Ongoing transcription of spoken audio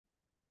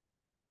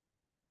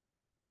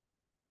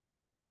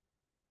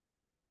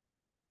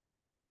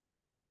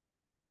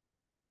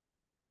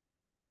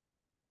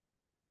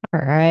All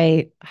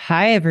right.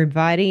 Hi,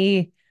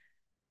 everybody.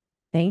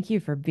 Thank you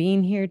for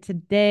being here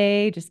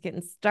today. Just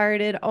getting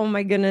started. Oh,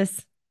 my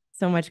goodness.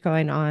 So much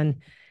going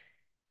on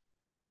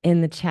in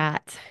the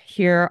chat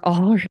here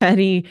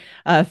already.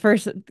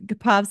 First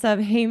pops up,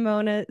 hey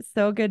Mona,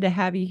 so good to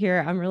have you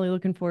here. I'm really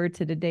looking forward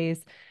to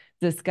today's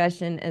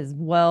discussion as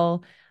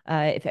well.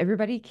 If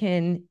everybody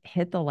can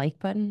hit the like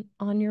button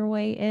on your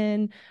way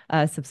in,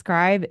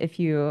 subscribe if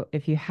you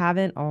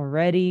haven't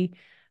already.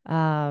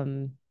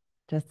 Um,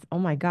 just oh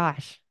my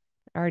gosh,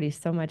 already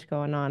so much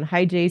going on.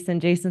 Hi Jason.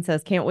 Jason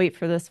says can't wait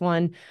for this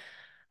one.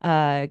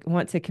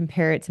 Want to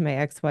compare it to my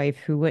ex-wife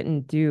who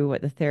wouldn't do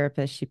what the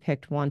therapist she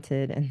picked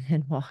wanted and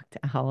then walked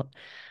out.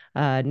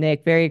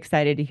 Nick, very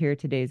excited to hear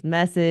today's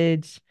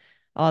message.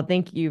 Oh,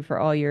 thank you for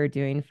all you're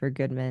doing for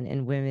good men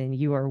and women.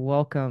 You are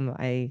welcome.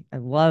 I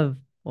love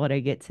what I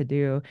get to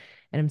do,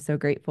 and I'm so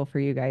grateful for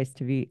you guys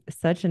to be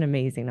such an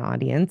amazing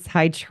audience.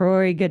 Hi,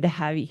 Troy. Good to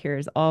have you here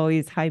as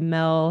always. Hi,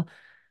 Mel.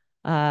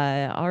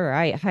 All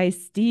right. Hi,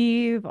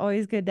 Steve.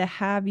 Always good to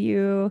have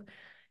you.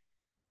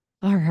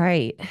 All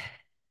right.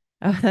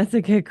 Oh, that's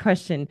a good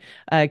question.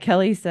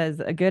 Kelly says,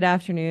 a good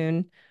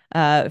afternoon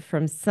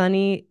from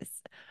sunny,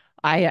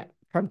 I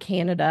from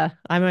Canada.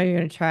 I'm not even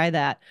going to try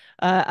that.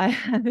 I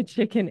have a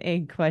chicken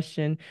egg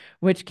question.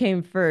 Which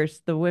came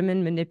first, the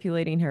woman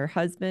manipulating her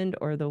husband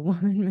or the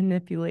woman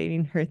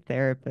manipulating her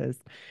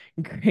therapist?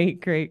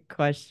 Great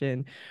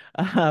question.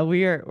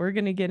 We're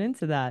going to get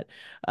into that.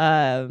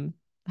 Um,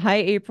 Hi,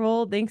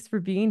 April. Thanks for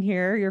being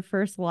here. Your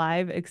first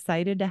live.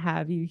 Excited to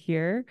have you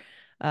here.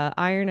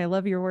 Iron, I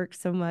love your work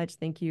so much.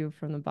 Thank you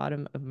from the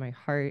bottom of my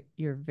heart.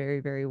 You're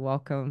very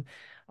welcome.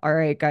 All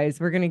right, guys,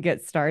 we're going to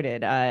get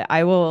started.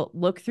 I will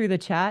look through the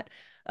chat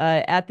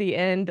at the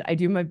end. I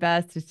do my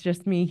best. It's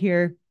just me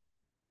here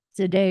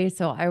today.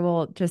 So I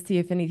will just see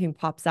if anything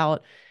pops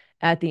out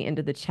at the end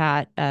of the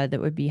chat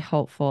that would be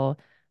helpful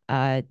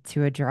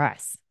to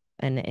address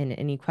and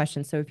any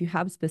questions. So if you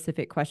have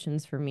specific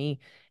questions for me,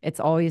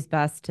 it's always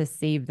best to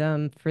save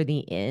them for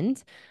the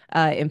end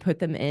and put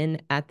them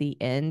in at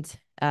the end.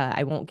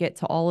 I won't get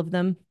to all of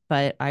them,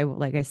 but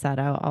like I said,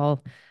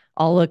 I'll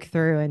look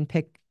through and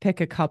pick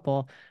a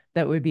couple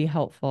that would be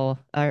helpful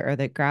or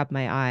that grab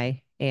my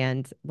eye.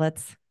 And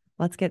let's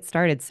get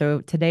started.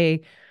 So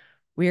today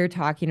we are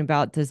talking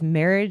about, does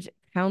marriage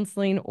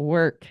counseling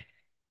work?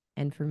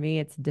 And for me,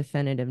 it's a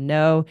definitive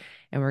no.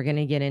 And we're going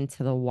to get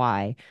into the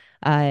why.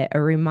 A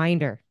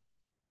reminder,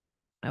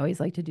 I always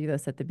like to do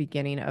this at the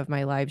beginning of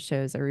my live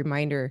shows, a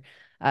reminder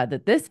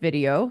that this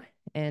video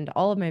and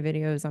all of my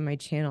videos on my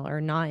channel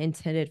are not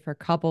intended for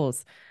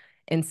couples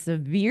in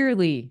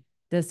severely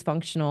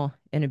dysfunctional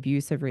and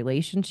abusive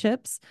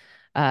relationships.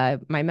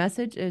 My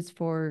message is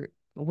for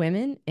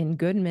women and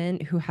good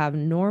men who have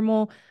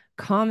normal,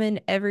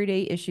 common,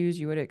 everyday issues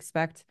you would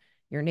expect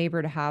your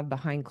neighbor to have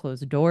behind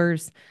closed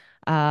doors.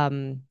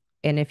 Um,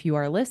 and if you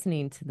are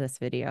listening to this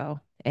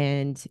video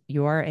and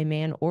you are a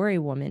man or a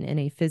woman in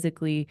a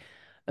physically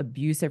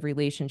abusive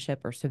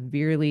relationship or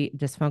severely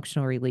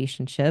dysfunctional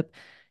relationship,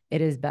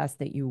 it is best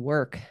that you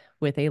work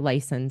with a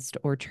licensed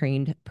or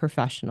trained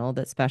professional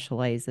that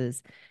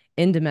specializes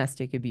in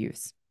domestic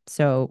abuse.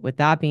 So, with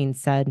that being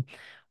said,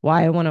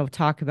 why I want to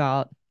talk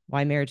about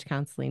why marriage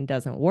counseling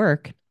doesn't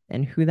work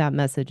and who that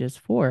message is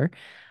for.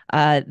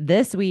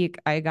 This week,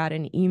 I got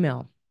an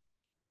email.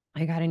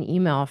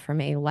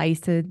 From a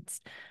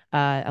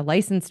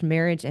licensed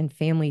marriage and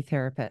family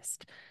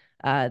therapist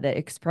that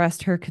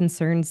expressed her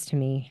concerns to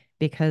me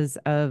because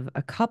of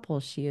a couple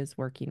she is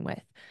working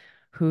with,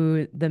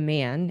 who the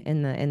man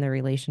in the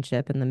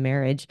relationship in the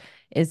marriage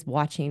is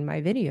watching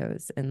my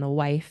videos, and the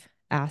wife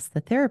asked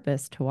the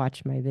therapist to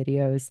watch my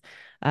videos,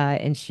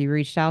 and she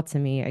reached out to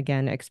me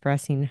again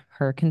expressing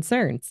her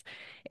concerns,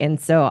 and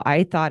so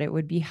I thought it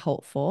would be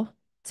helpful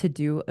to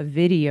do a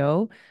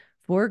video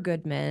for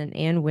good men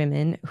and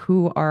women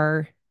who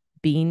are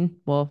being,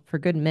 well, for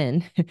good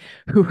men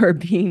who are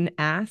being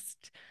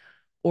asked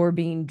or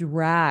being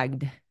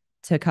dragged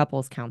to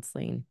couples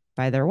counseling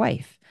by their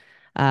wife.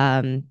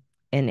 Um,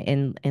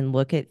 and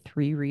look at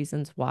three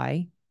reasons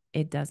why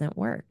it doesn't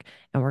work.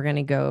 And we're going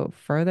to go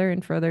further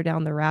and further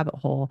down the rabbit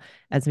hole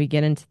as we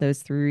get into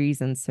those three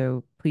reasons.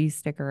 So please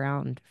stick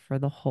around for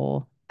the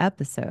whole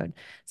episode.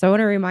 So I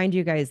want to remind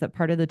you guys that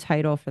part of the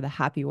title for the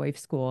Happy Wife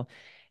School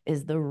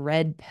is the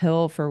red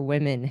pill for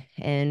women.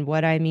 And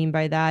what I mean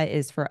by that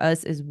is for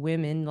us as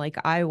women, like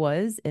I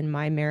was in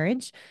my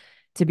marriage,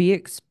 to be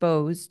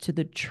exposed to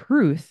the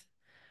truth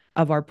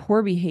of our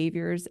poor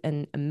behaviors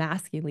and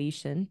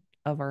emasculation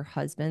of our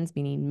husbands,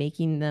 meaning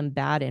making them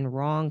bad and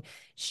wrong,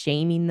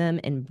 shaming them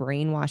and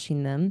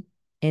brainwashing them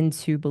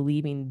into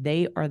believing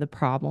they are the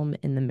problem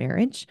in the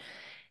marriage.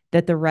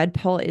 That the red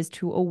pill is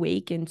to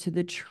awaken to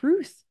the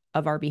truth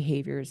of our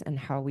behaviors and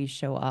how we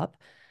show up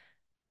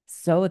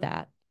so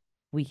that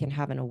we can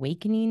have an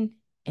awakening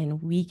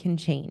and we can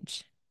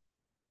change.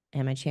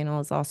 And my channel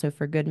is also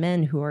for good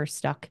men who are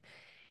stuck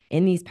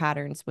in these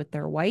patterns with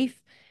their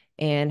wife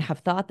and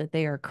have thought that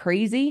they are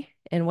crazy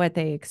in what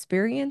they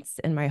experience.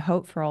 And my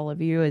hope for all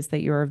of you is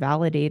that you are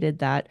validated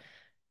that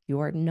you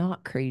are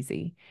not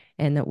crazy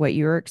and that what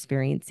you're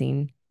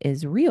experiencing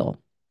is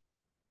real.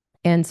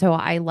 And so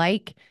I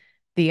like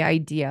the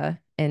idea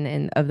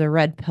and of the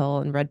red pill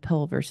and red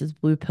pill versus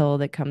blue pill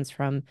that comes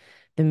from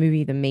the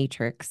movie The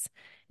Matrix.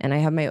 And I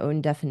have my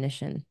own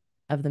definition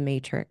of the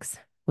Matrix,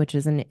 which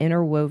is an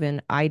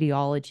interwoven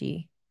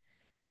ideology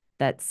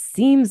that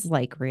seems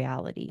like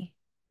reality,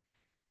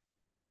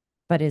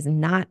 but is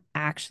not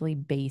actually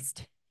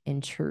based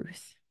in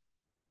truth.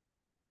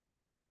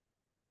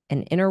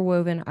 An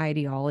interwoven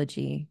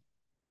ideology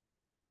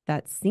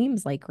that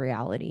seems like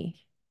reality,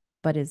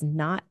 but is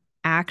not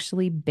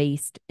actually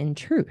based in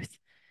truth.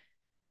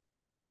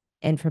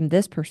 And from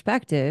this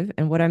perspective,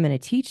 and what I'm going to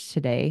teach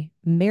today,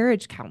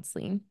 marriage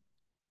counseling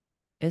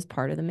is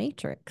part of the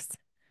matrix.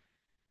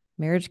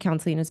 Marriage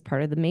counseling is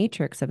part of the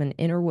matrix of an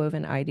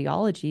interwoven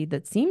ideology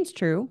that seems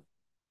true,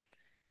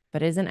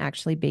 but isn't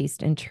actually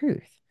based in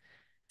truth.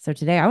 So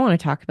today I want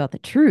to talk about the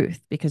truth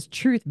because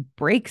truth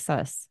breaks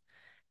us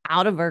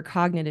out of our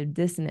cognitive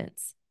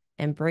dissonance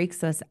and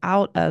breaks us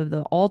out of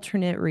the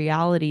alternate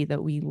reality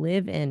that we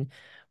live in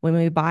when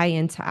we buy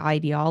into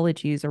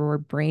ideologies or we're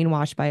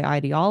brainwashed by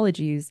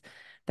ideologies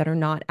that are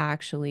not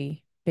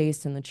actually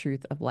based in the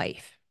truth of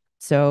life.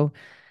 So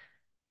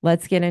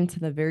let's get into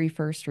the very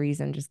first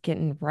reason, just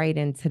getting right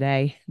in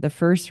today. The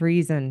first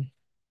reason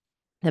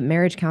that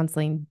marriage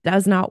counseling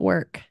does not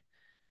work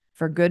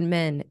for good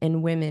men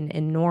and women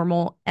in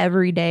normal,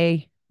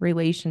 everyday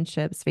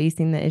relationships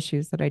facing the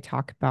issues that I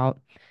talk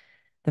about.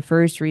 The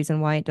first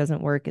reason why it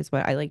doesn't work is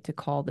what I like to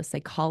call the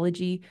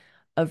psychology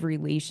of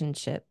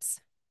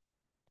relationships.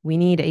 We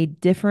need a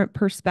different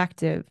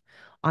perspective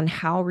on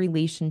how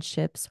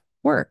relationships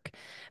work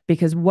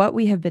because what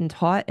we have been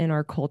taught in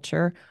our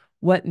culture,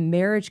 what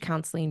marriage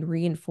counseling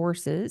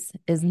reinforces,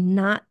 is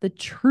not the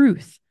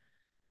truth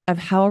of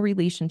how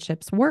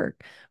relationships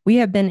work. We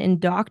have been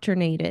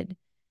indoctrinated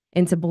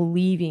into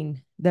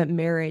believing that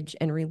marriage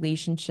and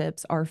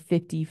relationships are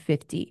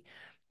 50-50,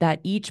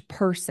 that each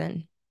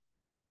person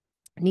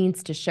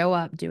needs to show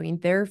up doing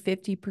their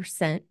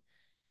 50%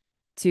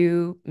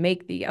 to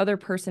make the other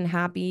person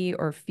happy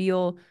or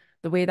feel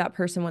the way that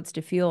person wants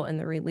to feel in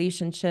the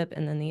relationship.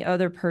 And then the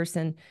other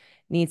person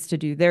needs to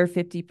do their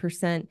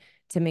 50%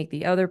 to make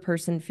the other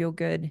person feel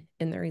good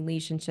in the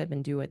relationship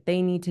and do what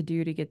they need to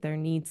do to get their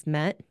needs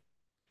met.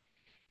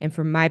 And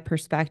from my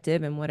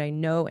perspective and what I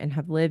know and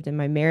have lived in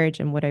my marriage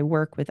and what I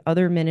work with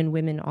other men and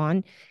women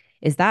on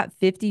is that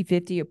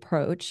 50-50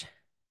 approach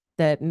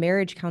that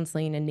marriage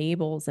counseling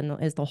enables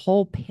and is the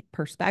whole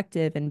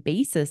perspective and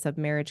basis of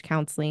marriage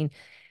counseling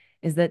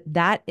is that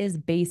that is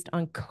based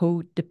on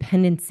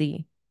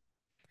codependency.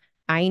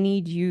 I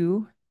need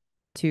you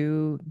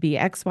to be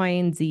X, Y,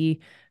 and Z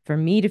for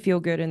me to feel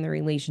good in the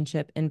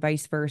relationship and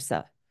vice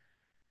versa,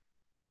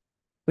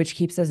 which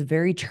keeps us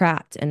very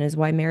trapped and is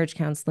why marriage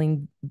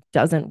counseling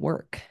doesn't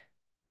work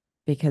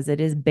because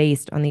it is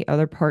based on the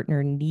other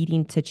partner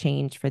needing to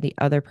change for the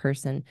other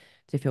person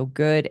to feel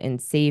good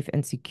and safe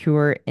and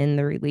secure in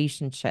the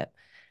relationship.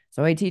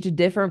 So I teach a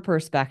different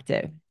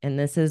perspective, and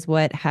this is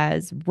what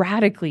has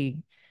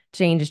radically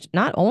changed,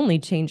 not only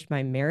changed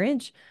my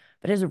marriage,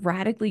 but has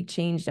radically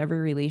changed every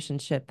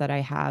relationship that I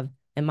have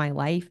in my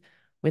life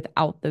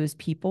without those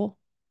people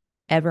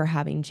ever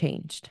having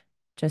changed,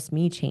 just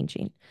me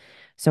changing.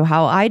 So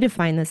how I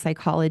define the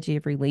psychology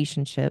of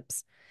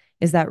relationships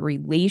is that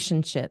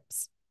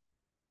relationships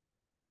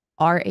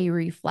are a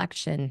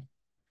reflection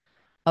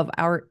of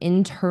our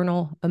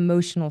internal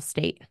emotional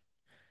state.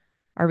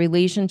 Our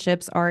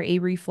relationships are a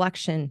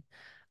reflection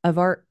of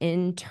our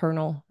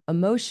internal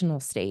emotional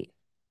state,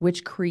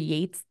 which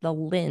creates the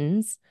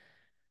lens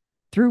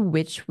through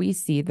which we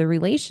see the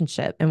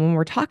relationship. And when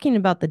we're talking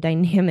about the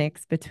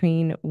dynamics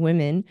between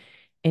women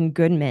and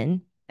good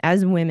men,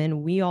 as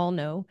women, we all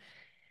know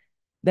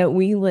that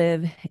we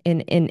live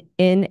in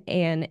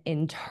an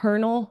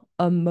internal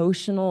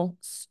emotional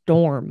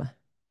storm.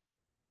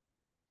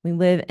 We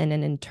live in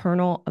an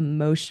internal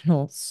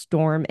emotional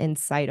storm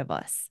inside of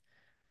us.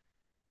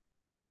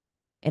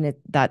 And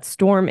that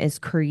storm is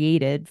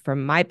created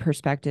from my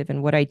perspective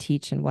and what I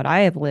teach and what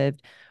I have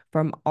lived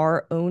from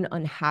our own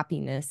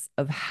unhappiness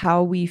of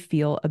how we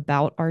feel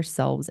about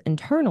ourselves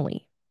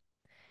internally.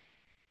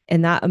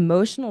 And that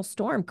emotional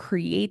storm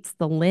creates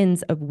the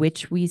lens of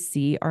which we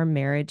see our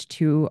marriage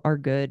to our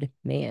good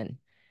man.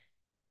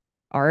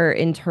 Our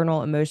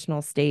internal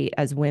emotional state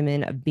as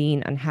women of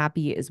being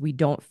unhappy is we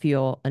don't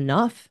feel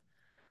enough.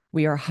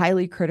 We are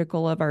highly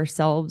critical of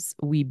ourselves.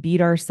 We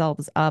beat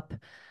ourselves up.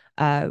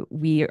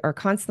 We are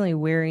constantly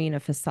wearing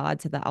a facade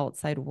to the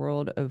outside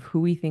world of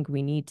who we think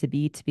we need to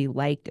be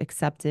liked,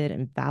 accepted,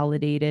 and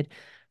validated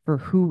for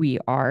who we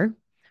are.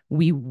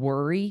 We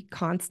worry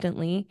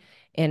constantly.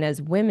 And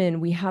as women,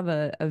 we have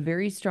a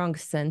very strong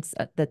sense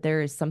that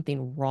there is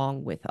something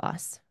wrong with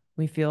us.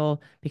 We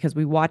feel because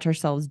we watch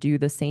ourselves do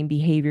the same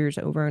behaviors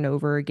over and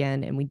over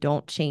again and we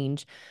don't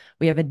change.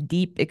 We have a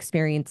deep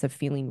experience of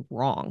feeling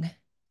wrong.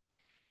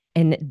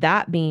 And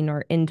that being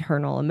our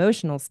internal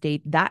emotional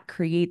state, that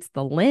creates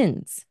the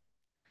lens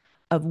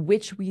of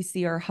which we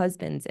see our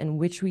husbands and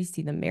which we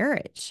see the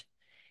marriage.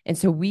 And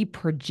so we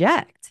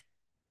project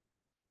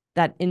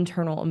that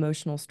internal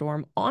emotional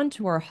storm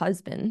onto our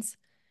husbands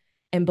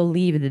and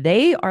believe that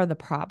they are the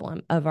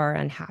problem of our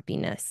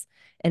unhappiness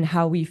and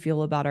how we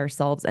feel about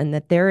ourselves, and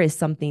that there is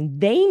something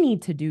they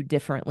need to do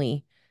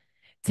differently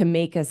to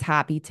make us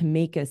happy, to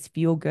make us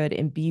feel good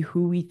and be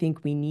who we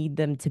think we need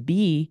them to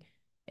be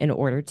in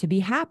order to be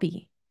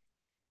happy.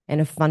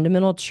 And a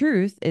fundamental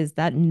truth is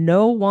that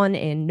no one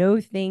and no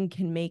thing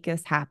can make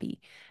us happy.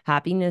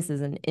 Happiness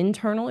is an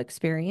internal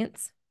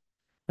experience,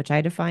 which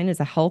I define as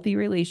a healthy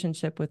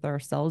relationship with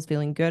ourselves,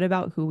 feeling good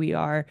about who we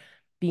are,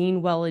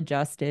 being well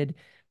adjusted,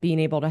 being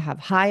able to have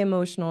high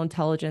emotional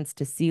intelligence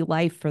to see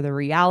life for the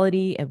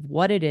reality of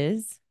what it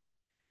is.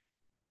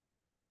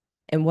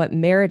 And what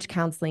marriage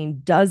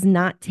counseling does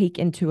not take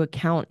into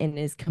account and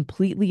is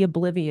completely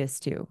oblivious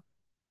to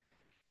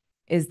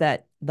is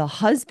that the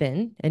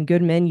husband, and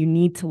good men, you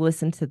need to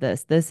listen to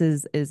this. This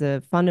is a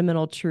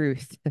fundamental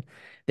truth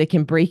that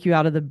can break you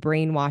out of the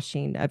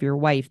brainwashing of your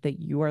wife that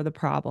you are the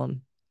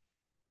problem.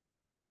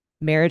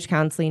 Marriage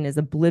counseling is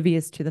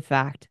oblivious to the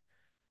fact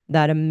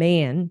that a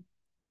man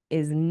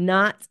is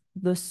not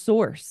the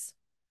source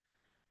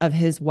of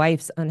his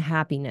wife's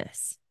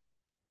unhappiness.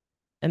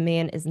 A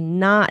man is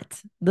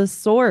not the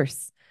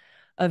source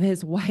of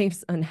his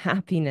wife's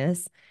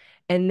unhappiness,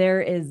 and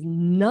there is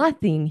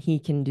nothing he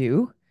can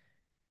do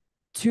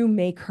to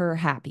make her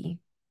happy,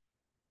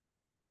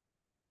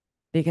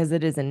 because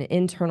it is an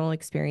internal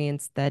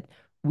experience that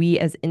we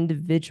as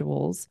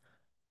individuals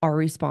are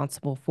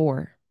responsible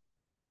for.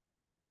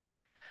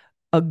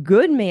 A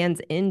good man's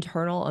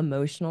internal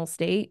emotional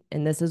state,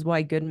 and this is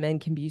why good men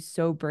can be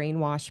so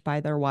brainwashed by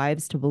their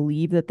wives to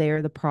believe that they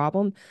are the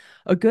problem.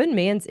 A good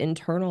man's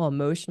internal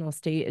emotional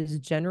state is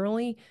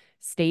generally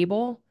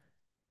stable.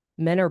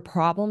 Men are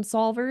problem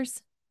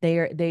solvers.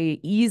 They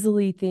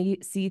easily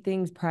see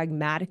things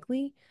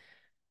pragmatically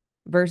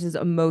versus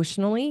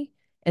emotionally.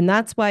 And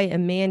that's why a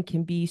man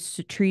can be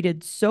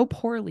treated so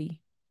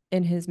poorly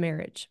in his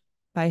marriage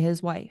by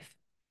his wife.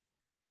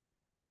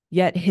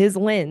 Yet his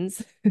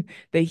lens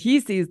that he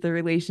sees the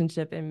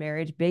relationship in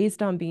marriage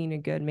based on being a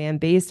good man,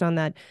 based on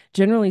that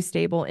generally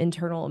stable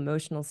internal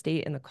emotional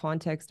state in the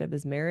context of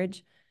his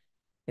marriage,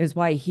 is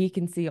why he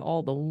can see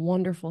all the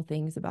wonderful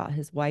things about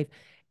his wife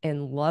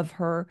and love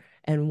her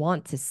and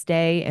want to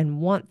stay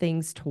and want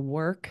things to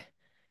work,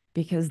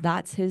 because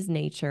that's his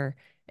nature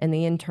and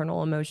the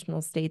internal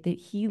emotional state that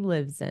he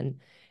lives in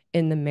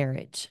the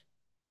marriage.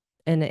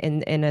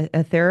 And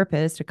a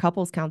therapist, a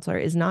couples counselor,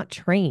 is not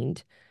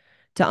trained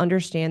to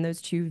understand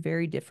those two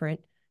very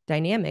different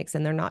dynamics.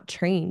 And they're not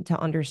trained to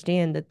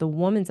understand that the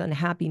woman's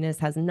unhappiness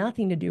has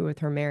nothing to do with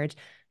her marriage,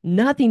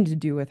 nothing to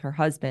do with her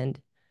husband,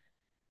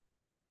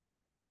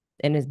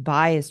 and is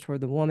biased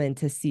toward the woman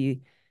to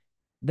see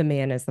the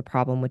man as the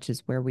problem, which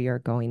is where we are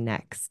going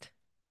next.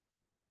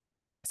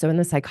 So in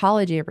the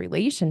psychology of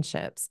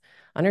relationships,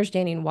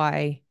 understanding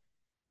why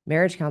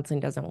marriage counseling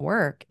doesn't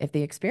work, if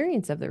the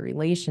experience of the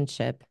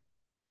relationship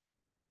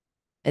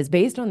is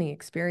based on the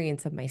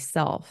experience of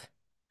myself,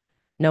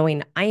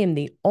 knowing I am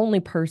the only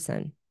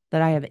person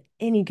that I have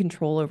any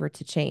control over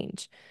to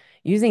change,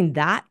 using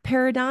that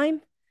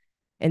paradigm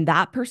and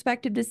that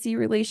perspective to see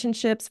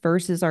relationships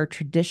versus our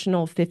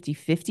traditional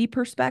 50-50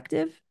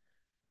 perspective,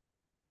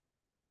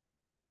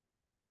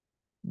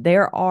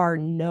 there are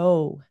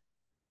no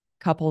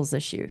couples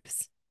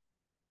issues.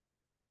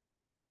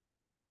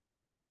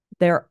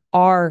 There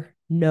are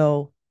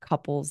no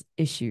couples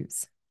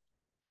issues.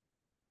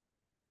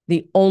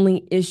 The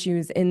only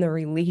issues in the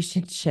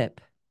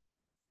relationship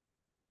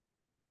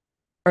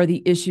are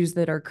the issues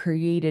that are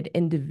created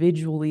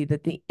individually,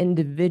 that the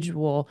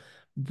individual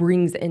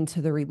brings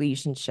into the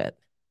relationship.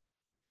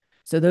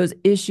 So those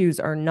issues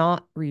are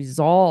not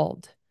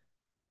resolved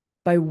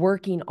by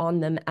working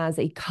on them as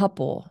a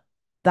couple.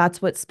 That's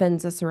what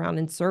spins us around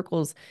in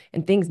circles,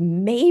 and things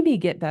maybe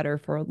get better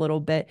for a little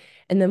bit.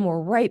 And then we're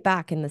right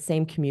back in the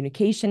same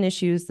communication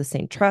issues, the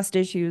same trust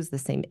issues, the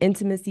same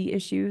intimacy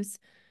issues,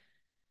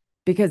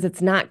 because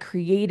it's not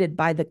created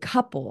by the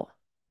couple.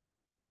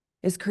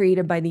 It's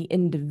created by the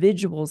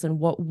individuals and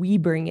what we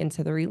bring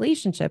into the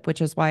relationship,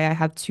 which is why I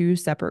have two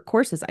separate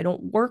courses. I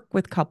don't work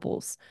with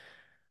couples.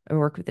 I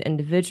work with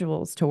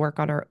individuals to work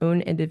on our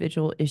own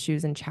individual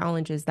issues and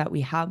challenges that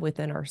we have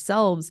within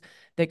ourselves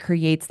that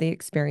creates the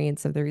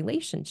experience of the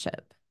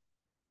relationship.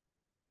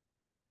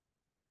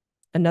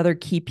 Another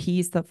key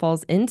piece that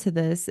falls into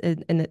this,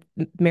 and that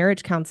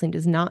marriage counseling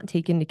does not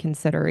take into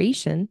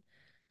consideration,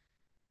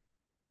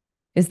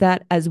 is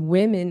that as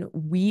women,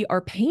 we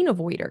are pain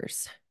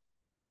avoiders.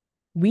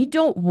 We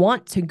don't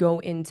want to go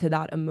into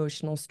that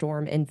emotional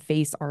storm and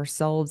face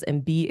ourselves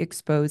and be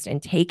exposed and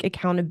take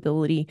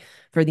accountability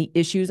for the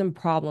issues and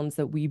problems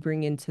that we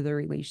bring into the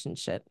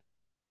relationship.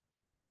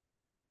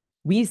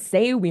 We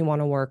say we want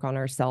to work on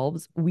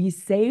ourselves. We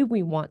say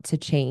we want to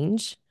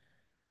change.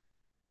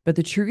 But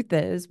the truth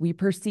is, we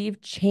perceive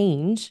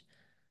change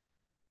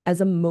as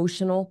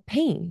emotional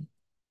pain.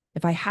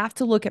 If I have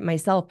to look at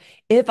myself,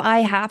 if I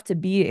have to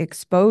be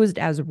exposed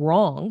as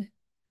wrong,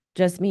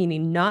 just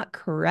meaning not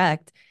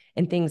correct,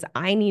 and things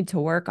I need to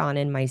work on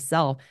in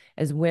myself.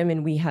 As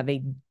women, we have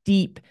a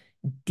deep,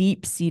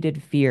 deep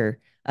seated fear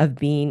of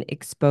being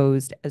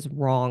exposed as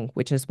wrong,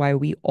 which is why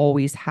we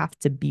always have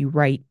to be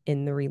right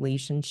in the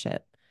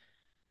relationship.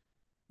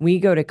 We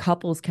go to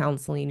couples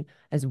counseling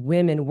as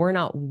women, we're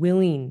not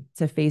willing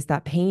to face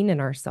that pain in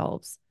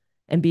ourselves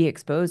and be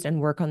exposed and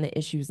work on the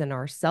issues in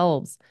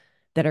ourselves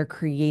that are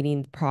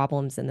creating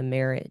problems in the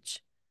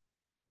marriage.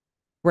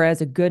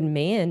 Whereas a good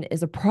man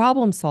is a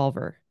problem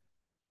solver.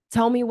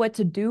 Tell me what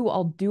to do,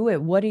 I'll do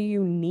it. What do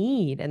you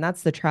need? And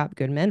that's the trap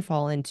good men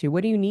fall into.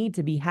 What do you need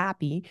to be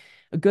happy?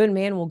 A good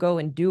man will go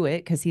and do it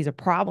because he's a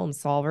problem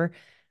solver,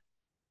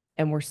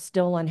 and we're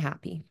still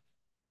unhappy.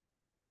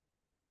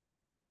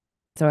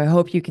 So I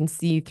hope you can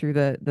see through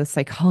the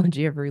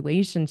psychology of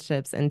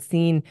relationships and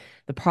seeing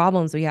the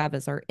problems we have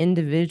as our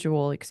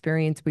individual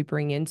experience we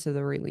bring into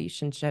the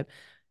relationship.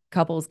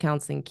 Couples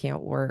counseling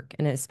can't work,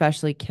 and it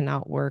especially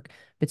cannot work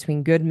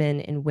between good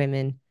men and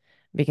women,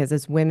 because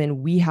as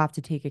women, we have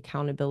to take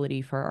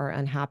accountability for our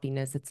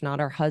unhappiness. It's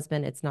not our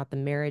husband, it's not the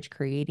marriage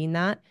creating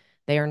that.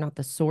 They are not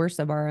the source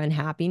of our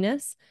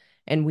unhappiness.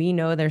 And we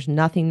know there's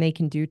nothing they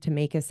can do to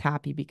make us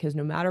happy, because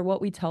no matter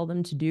what we tell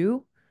them to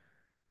do,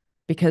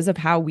 because of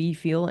how we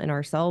feel in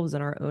ourselves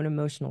and our own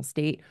emotional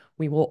state,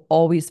 we will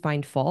always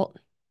find fault.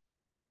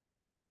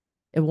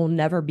 It will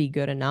never be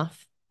good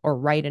enough or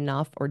right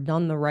enough or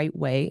done the right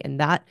way. And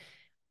that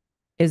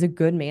is a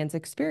good man's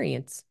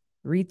experience.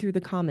 Read through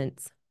the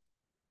comments.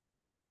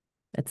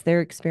 That's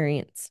their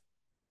experience.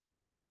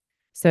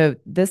 So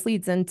this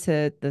leads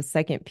into the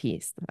second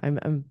piece.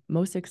 I'm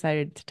most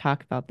excited to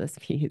talk about this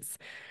piece.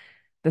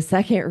 The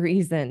second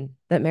reason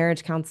that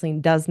marriage counseling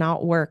does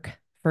not work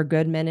for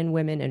good men and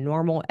women in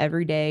normal,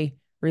 everyday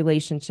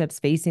relationships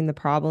facing the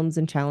problems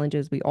and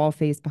challenges we all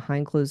face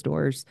behind closed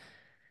doors.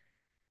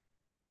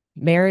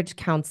 Marriage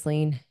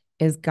counseling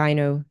is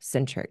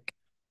gynocentric.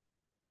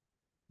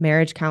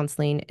 Marriage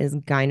counseling is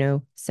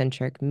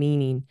gynocentric,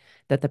 meaning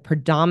that the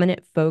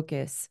predominant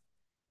focus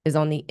is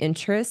on the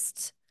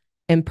interests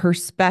and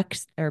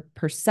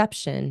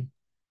perception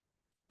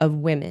of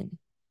women.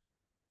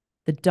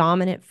 The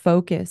dominant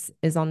focus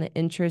is on the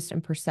interest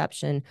and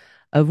perception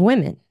of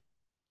women.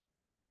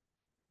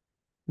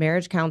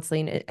 Marriage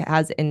counseling, it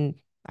has, and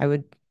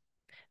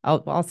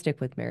I'll stick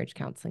with marriage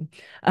counseling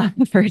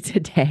for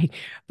today.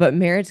 But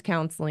marriage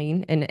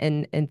counseling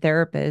and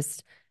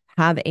therapists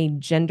have a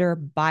gender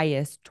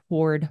bias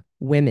toward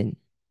women.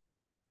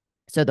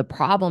 So the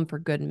problem for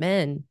good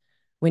men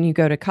when you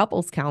go to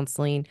couples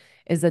counseling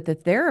is that the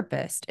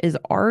therapist is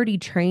already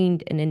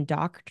trained and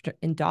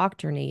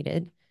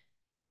indoctrinated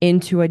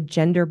into a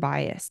gender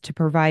bias to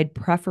provide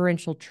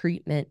preferential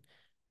treatment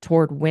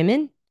toward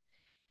women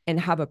and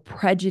have a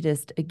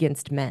prejudice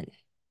against men.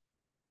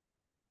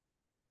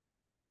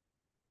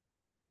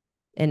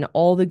 And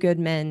all the good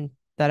men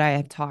that I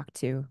have talked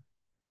to,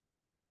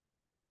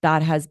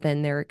 that has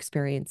been their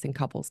experience in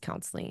couples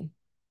counseling.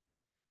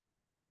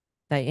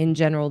 That in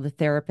general, the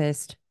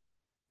therapist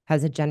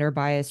has a gender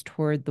bias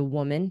toward the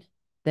woman,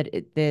 that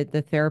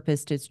the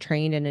therapist is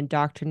trained and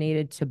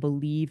indoctrinated to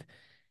believe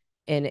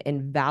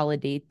and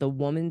validate the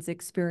woman's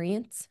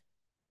experience.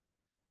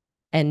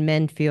 And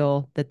men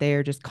feel that they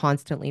are just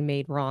constantly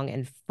made wrong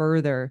and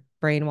further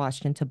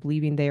brainwashed into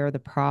believing they are the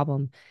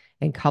problem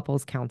in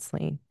couples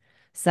counseling.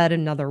 Said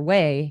another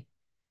way,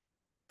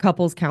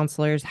 couples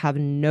counselors have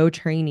no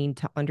training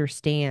to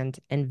understand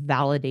and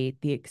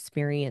validate the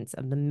experience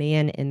of the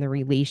man in the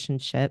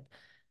relationship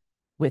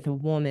with a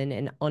woman,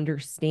 and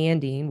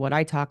understanding what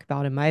I talk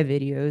about in my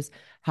videos,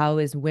 how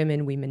as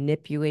women we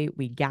manipulate,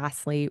 we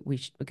gaslight, we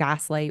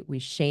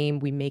shame,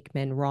 we make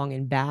men wrong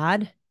and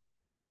bad.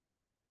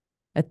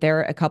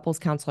 A couples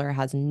counselor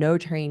has no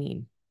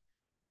training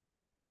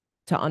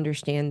to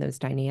understand those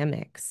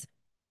dynamics,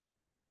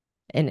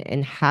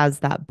 and has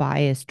that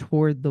bias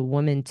toward the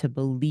woman to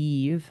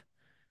believe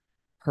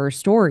her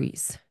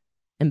stories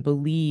and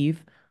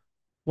believe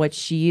what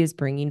she is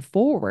bringing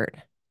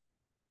forward.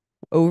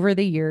 Over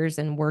the years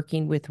and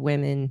working with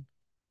women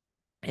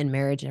in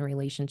marriage and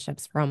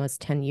relationships for almost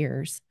 10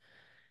 years,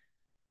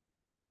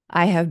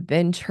 I have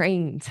been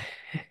trained,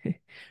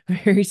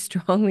 very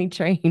strongly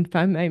trained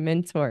by my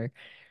mentor,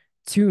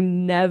 to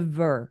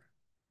never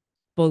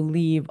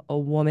believe a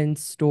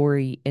woman's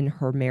story in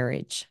her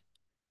marriage.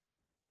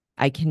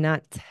 I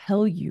cannot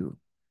tell you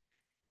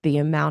the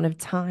amount of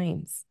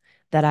times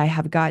that I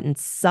have gotten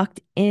sucked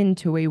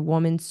into a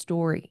woman's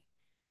story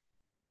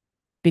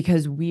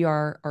because we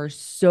are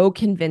so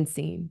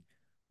convincing.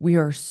 We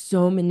are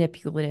so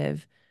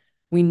manipulative.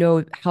 We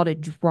know how to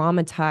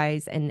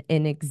dramatize and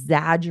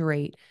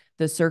exaggerate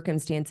the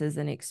circumstances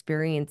and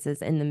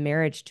experiences in the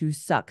marriage to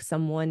suck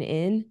someone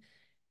in,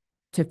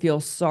 to feel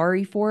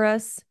sorry for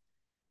us,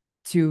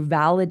 to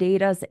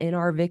validate us in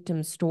our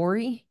victim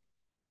story,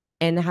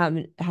 and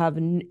have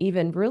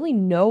even really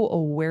no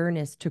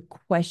awareness to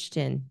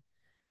question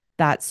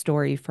that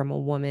story from a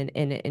woman,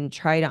 and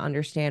try to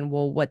understand,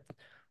 well,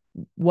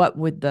 what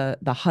would the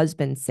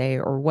husband say,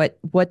 or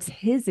what's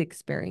his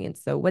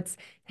experience, so what's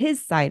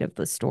his side of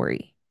the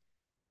story.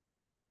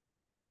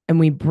 And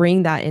we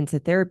bring that into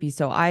therapy.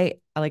 So like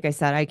I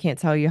said, I can't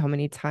tell you how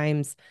many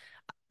times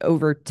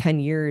over 10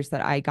 years that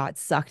I got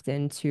sucked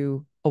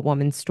into a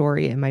woman's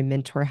story, and my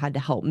mentor had to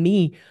help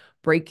me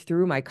break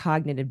through my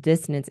cognitive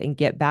dissonance and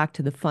get back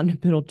to the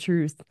fundamental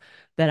truth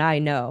that I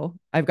know.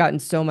 I've gotten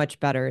so much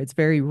better. It's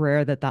very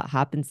rare that that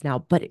happens now,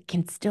 but it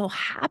can still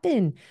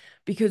happen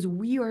because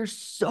we are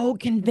so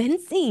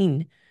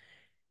convincing.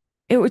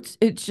 It's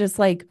just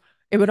like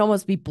it would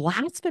almost be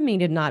blasphemy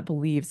to not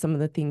believe some of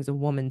the things a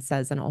woman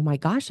says. And oh my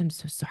gosh, I'm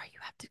so sorry. You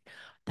have to,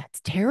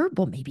 that's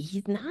terrible. Maybe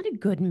he's not a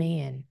good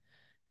man.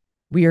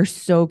 We are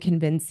so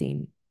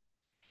convincing.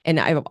 And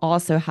I've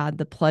also had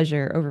the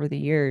pleasure over the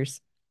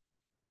years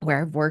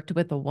where I've worked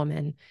with a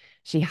woman.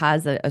 She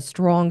has a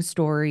strong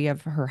story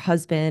of her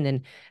husband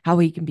and how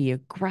he can be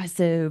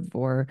aggressive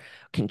or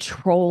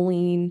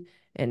controlling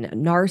and a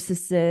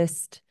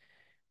narcissist.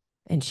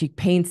 And she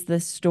paints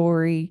this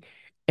story.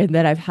 And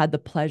then I've had the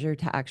pleasure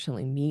to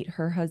actually meet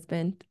her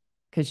husband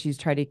because she's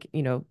tried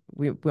to,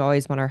 we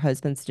always want our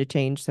husbands to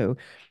change. So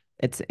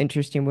it's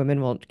interesting. Women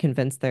will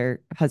convince their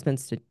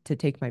husbands to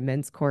take my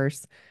men's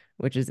course,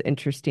 which is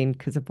interesting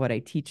because of what I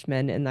teach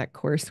men in that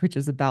course, which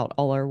is about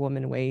all our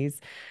woman ways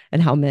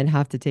and how men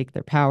have to take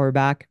their power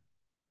back.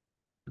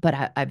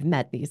 But I've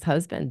met these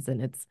husbands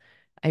and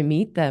I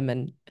meet them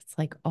and it's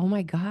like, oh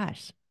my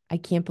gosh, I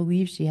can't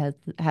believe she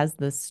has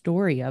this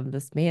story of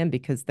this man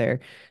because they're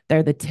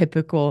the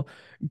typical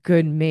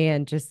good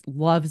man, just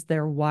loves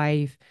their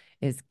wife,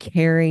 is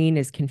caring,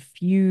 is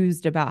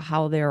confused about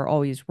how they're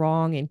always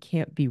wrong and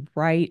can't be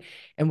right.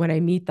 And when I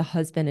meet the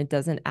husband, it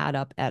doesn't add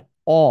up at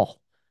all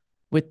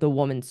with the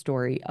woman's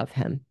story of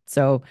him.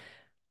 So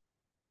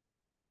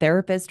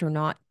therapists are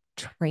not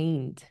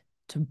trained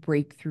to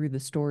break through the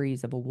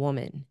stories of a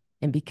woman.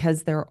 And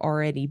because they're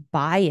already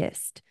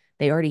biased,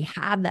 they already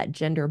have that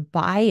gender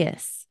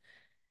bias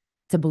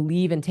to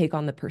believe and take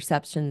on the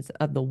perceptions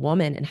of the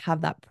woman and have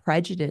that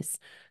prejudice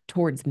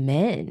towards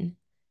men,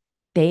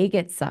 they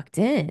get sucked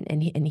in.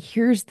 And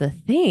here's the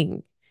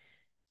thing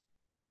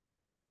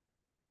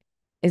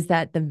is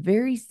that the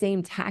very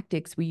same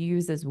tactics we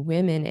use as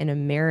women in a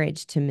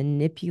marriage to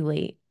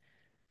manipulate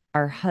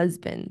our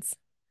husbands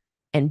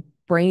and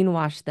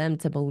brainwash them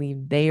to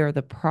believe they are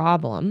the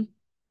problem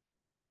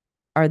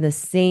are the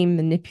same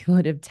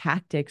manipulative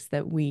tactics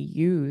that we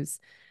use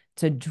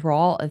to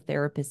draw a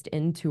therapist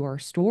into our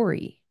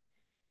story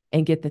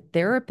and get the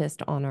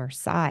therapist on our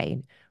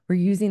side. We're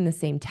using the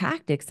same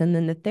tactics, and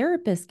then the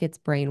therapist gets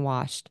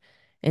brainwashed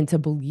into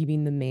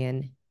believing the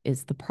man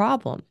is the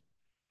problem.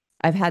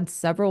 I've had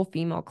several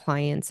female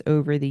clients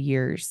over the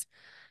years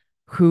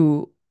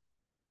who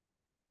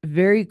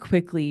very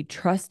quickly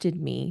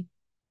trusted me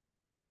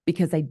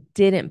because I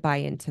didn't buy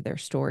into their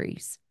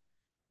stories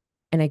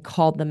and I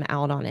called them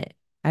out on it.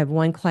 I have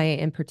one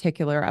client in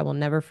particular. I will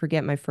never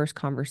forget my first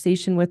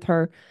conversation with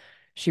her.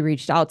 She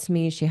reached out to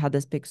me. She had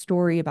this big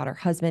story about her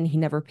husband. He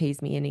never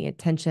pays me any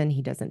attention.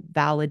 He doesn't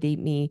validate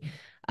me.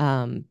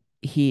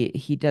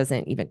 He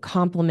doesn't even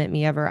compliment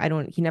me ever.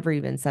 He never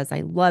even says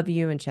I love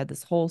you. And she had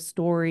this whole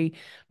story,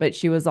 but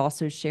she was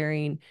also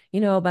sharing,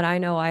 but I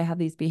know I have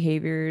these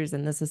behaviors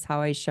and this is how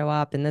I show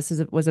up. And this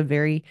was a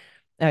very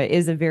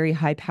is a very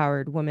high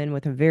powered woman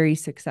with a very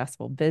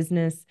successful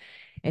business.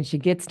 And she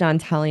gets done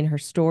telling her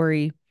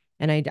story.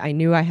 And I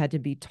knew I had to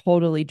be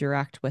totally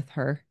direct with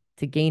her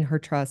to gain her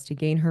trust, to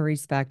gain her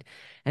respect.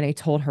 And I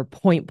told her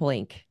point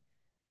blank,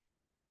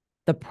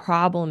 the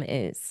problem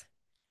is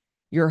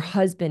your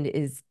husband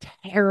is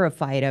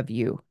terrified of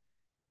you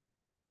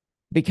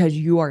because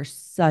you are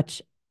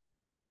such,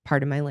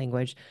 pardon my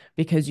language,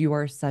 because you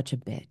are such a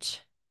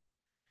bitch.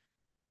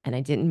 And I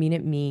didn't mean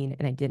it mean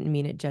and I didn't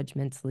mean it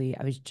judgmentally.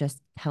 I was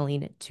just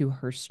telling it to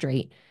her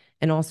straight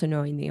and also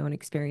knowing the own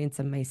experience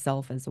of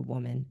myself as a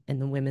woman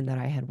and the women that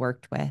I had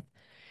worked with.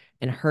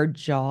 And her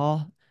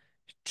jaw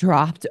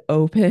dropped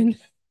open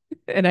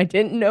and I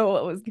didn't know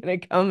what was going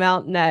to come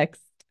out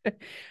next.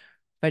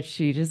 But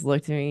she just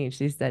looked at me and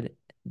she said,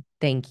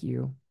 thank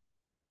you.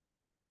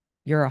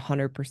 You're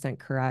 100%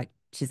 correct.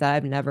 She said,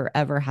 I've never,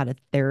 ever had a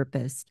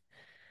therapist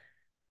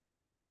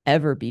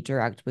ever be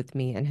direct with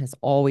me and has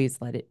always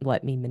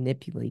let me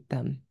manipulate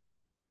them.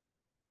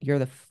 You're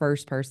the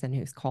first person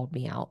who's called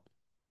me out.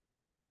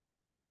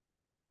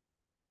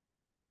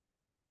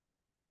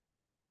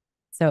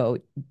 So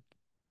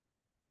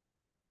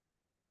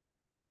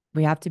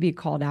we have to be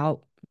called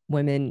out,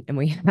 women, and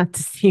we have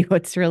to see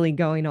what's really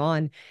going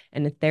on.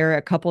 And if they're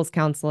a couples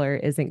counselor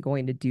isn't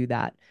going to do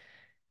that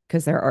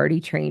because they're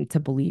already trained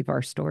to believe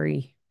our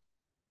story.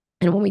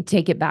 And when we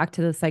take it back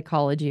to the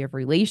psychology of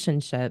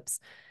relationships,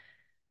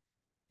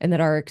 and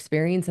that our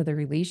experience of the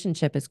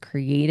relationship is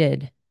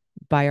created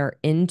by our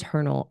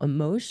internal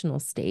emotional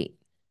state.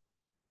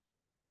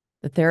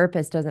 The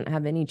therapist doesn't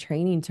have any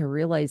training to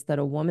realize that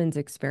a woman's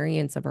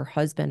experience of her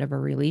husband, of a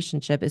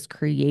relationship, is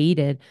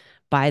created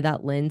by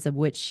that lens of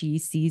which she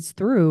sees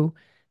through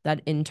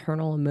that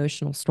internal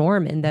emotional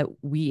storm, and that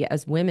we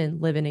as women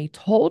live in a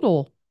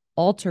total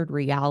altered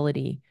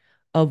reality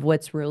of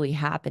what's really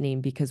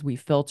happening because we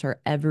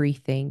filter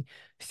everything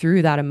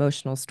through that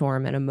emotional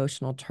storm and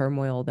emotional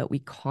turmoil that we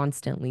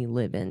constantly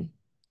live in.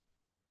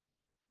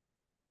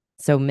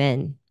 So,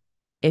 men,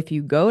 if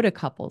you go to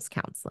couples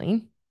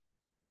counseling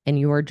and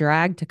you are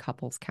dragged to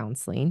couples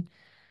counseling,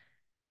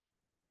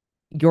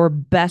 your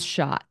best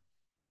shot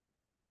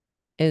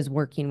is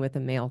working with a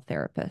male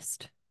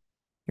therapist.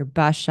 Your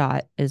best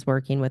shot is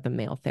working with a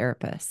male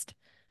therapist.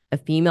 A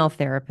female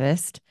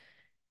therapist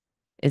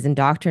is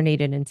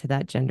indoctrinated into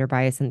that gender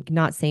bias, and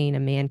not saying a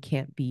man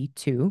can't be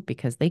too,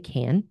 because they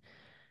can.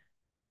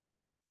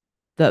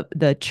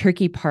 The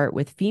tricky part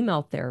with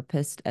female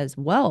therapists as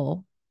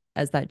well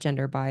as that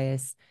gender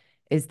bias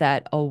is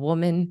that a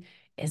woman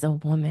is a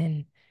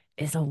woman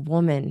is a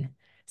woman.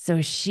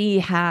 So she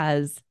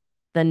has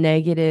the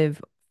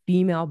negative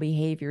female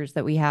behaviors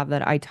that we have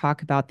that I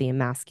talk about, the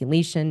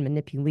emasculation,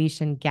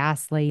 manipulation,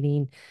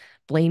 gaslighting,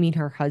 blaming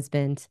her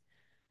husband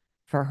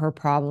for her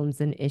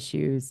problems and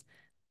issues,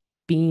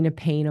 being a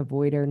pain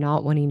avoider,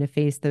 not wanting to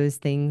face those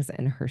things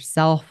and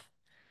herself.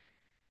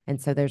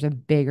 And so there's a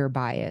bigger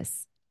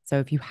bias. So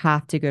if you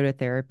have to go to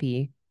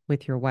therapy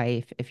with your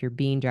wife, if you're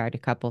being dragged to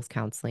couples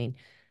counseling,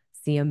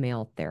 see a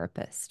male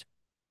therapist.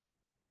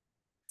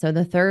 So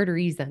the third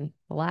reason,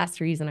 the last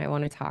reason I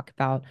want to talk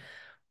about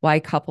why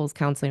couples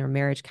counseling or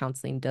marriage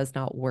counseling does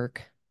not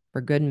work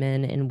for good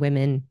men and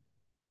women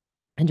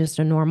and just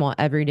a normal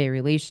everyday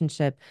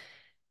relationship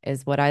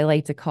is what I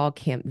like to call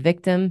camp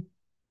victim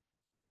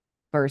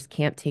versus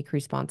can't take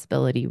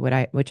responsibility,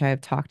 which I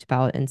have talked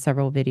about in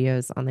several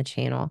videos on the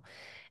channel.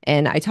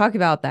 And I talk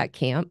about that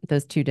camp,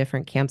 those two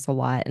different camps a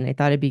lot. And I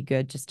thought it'd be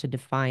good just to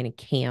define a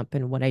camp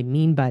and what I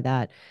mean by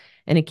that.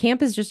 And a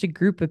camp is just a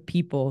group of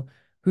people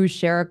who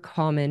share a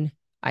common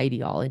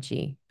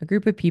ideology, a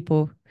group of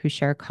people who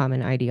share a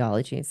common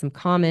ideology, some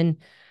common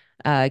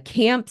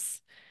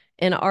camps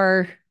in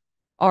our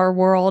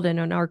world and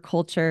in our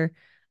culture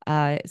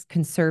is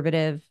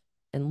conservative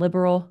and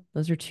liberal.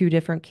 Those are two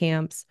different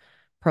camps.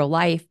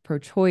 Pro-life,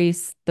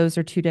 pro-choice, those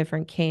are two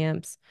different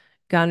camps.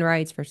 Gun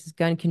rights versus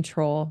gun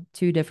control,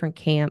 two different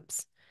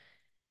camps.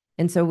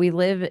 And so we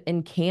live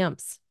in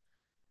camps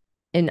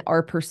in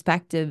our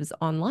perspectives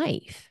on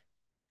life.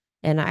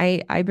 And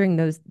I bring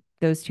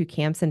those two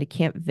camps into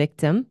camp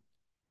victim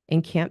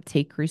and camp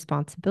take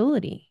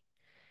responsibility.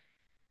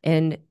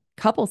 And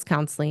couples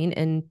counseling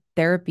and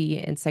therapy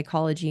and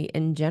psychology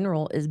in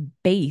general is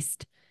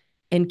based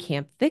in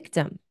camp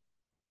victim.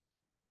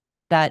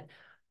 That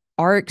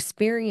our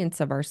experience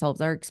of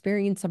ourselves, our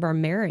experience of our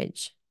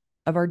marriage,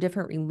 of our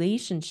different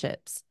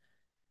relationships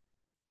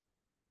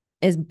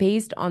is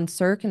based on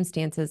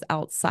circumstances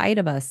outside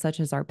of us, such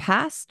as our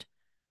past,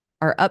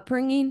 our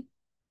upbringing,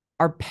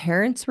 our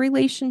parents'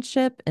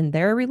 relationship and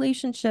their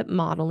relationship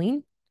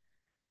modeling.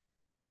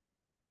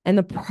 And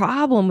the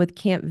problem with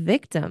camp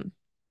victim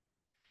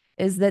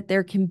is that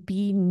there can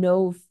be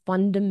no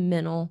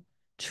fundamental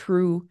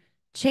true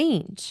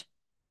change.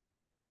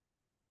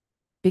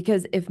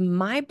 Because if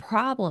my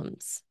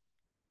problems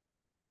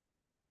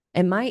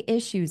and my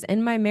issues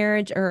in my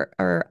marriage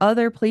or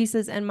other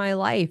places in my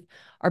life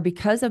are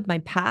because of my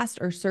past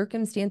or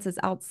circumstances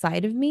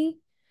outside of me,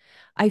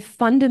 I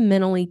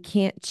fundamentally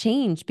can't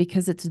change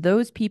because it's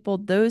those people,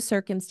 those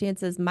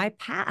circumstances, my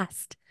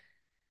past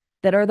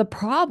that are the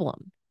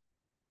problem.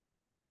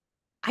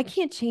 I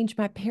can't change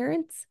my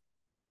parents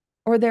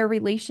or their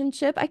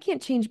relationship. I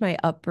can't change my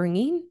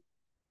upbringing.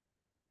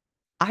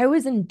 I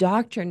was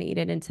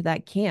indoctrinated into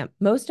that camp.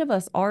 Most of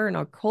us are in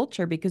our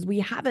culture because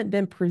we haven't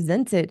been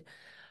presented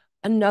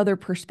another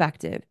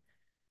perspective.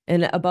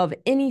 And above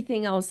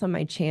anything else on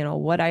my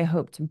channel, what I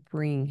hope to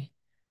bring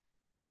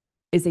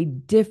is a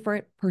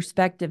different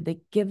perspective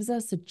that gives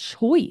us a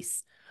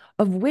choice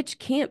of which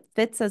camp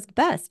fits us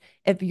best.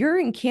 If you're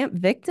in camp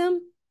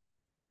victim,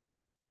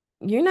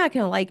 you're not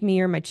going to like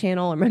me or my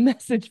channel or my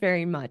message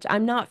very much.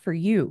 I'm not for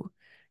you,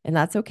 and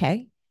that's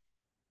okay.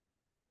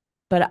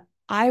 But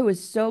I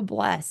was so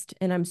blessed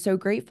and I'm so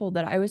grateful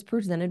that I was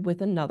presented with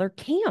another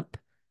camp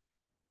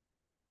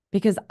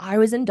because I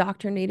was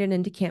indoctrinated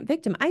into camp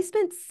victim. I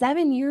spent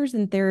 7 years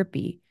in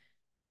therapy.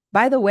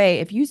 By the way,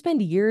 if you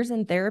spend years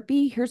in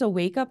therapy, here's a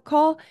wake-up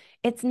call.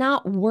 It's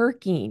not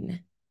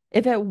working.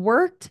 If it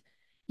worked,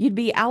 you'd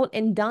be out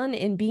and done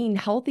and being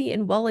healthy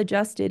and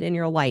well-adjusted in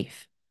your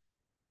life.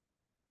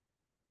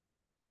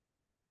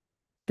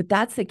 But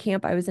that's the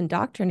camp I was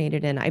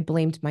indoctrinated in. I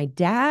blamed my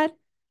dad.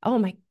 Oh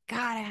my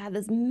God, I had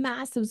this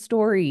massive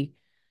story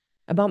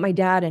about my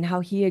dad and how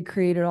he had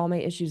created all my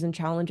issues and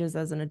challenges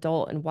as an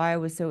adult and why I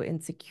was so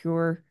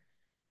insecure.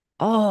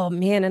 Oh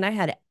man, and I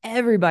had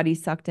everybody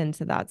sucked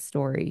into that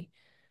story.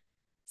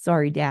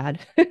 Sorry, Dad.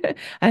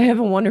 I have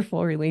a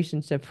wonderful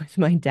relationship with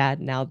my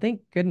dad now.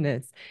 Thank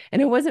goodness.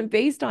 And it wasn't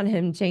based on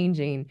him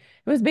changing.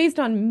 It was based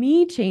on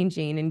me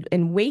changing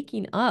and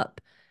waking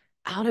up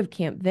out of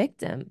camp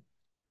victim.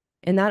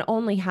 And that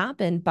only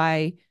happened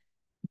by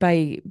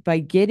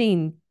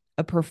getting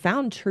a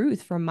profound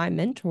truth from my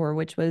mentor,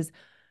 which was,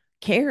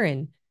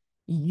 Karen,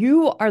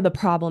 you are the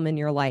problem in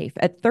your life.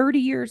 At 30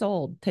 years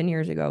old, 10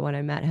 years ago when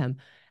I met him,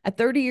 at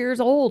 30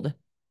 years old,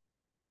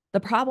 The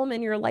problem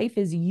in your life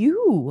is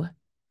you.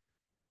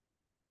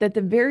 That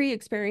the very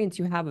experience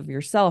you have of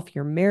yourself,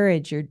 your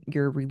marriage,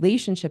 your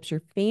relationships,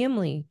 your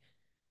family,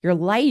 your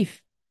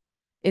life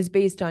is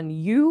based on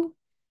you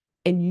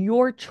and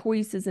your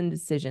choices and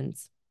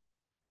decisions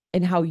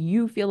and how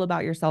you feel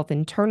about yourself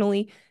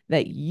internally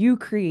that you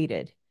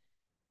created.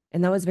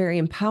 And that was very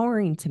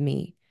empowering to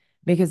me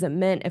because it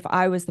meant if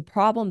I was the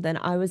problem, then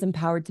I was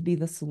empowered to be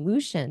the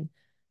solution.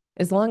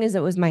 As long as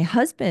it was my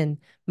husband,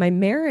 my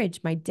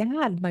marriage, my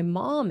dad, my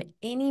mom,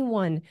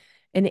 anyone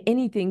and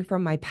anything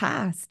from my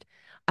past,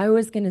 I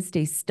was going to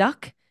stay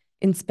stuck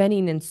in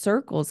spinning in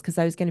circles because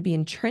I was going to be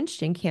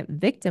entrenched in camp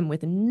victim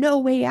with no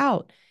way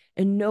out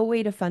and no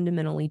way to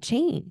fundamentally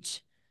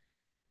change.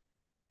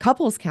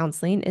 Couples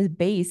counseling is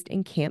based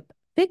in camp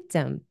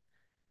victim.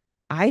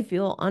 I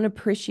feel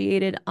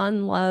unappreciated,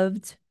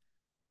 unloved,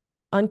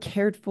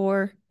 uncared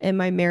for in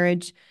my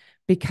marriage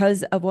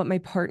because of what my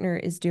partner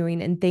is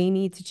doing, and they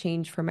need to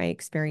change for my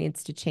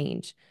experience to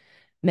change.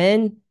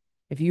 Men,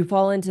 if you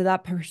fall into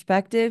that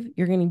perspective,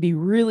 you're going to be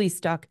really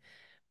stuck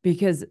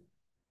because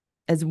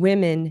as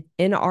women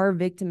in our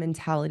victim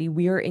mentality,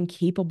 we are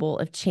incapable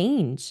of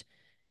change.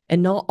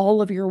 And not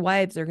all of your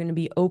wives are going to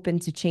be open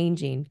to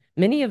changing.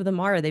 Many of them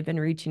are. They've been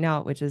reaching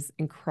out, which is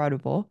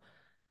incredible.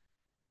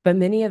 But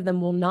many of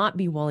them will not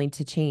be willing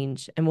to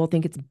change and will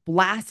think it's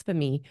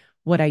blasphemy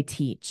what I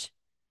teach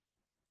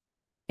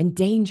and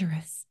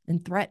dangerous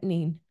and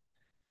threatening.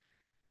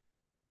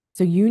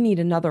 So you need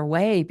another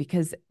way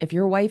because if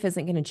your wife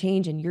isn't going to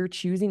change and you're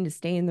choosing to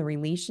stay in the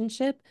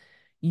relationship,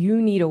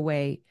 you need a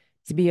way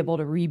to be able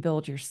to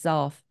rebuild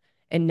yourself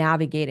and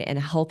navigate it in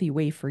a healthy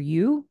way for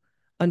you,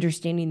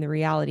 understanding the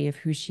reality of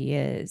who she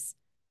is.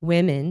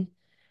 Women,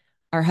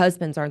 our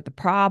husbands aren't the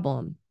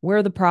problem.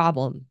 We're the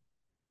problem.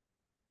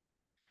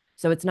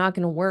 So it's not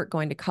going to work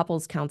going to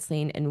couples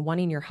counseling and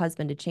wanting your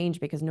husband to change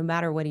because no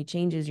matter what he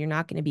changes, you're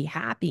not going to be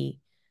happy.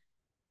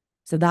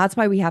 So that's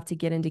why we have to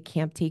get into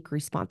camp take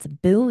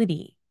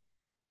responsibility,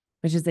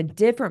 which is a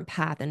different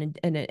path and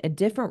a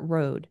different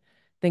road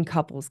than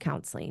couples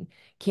counseling.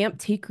 Camp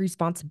take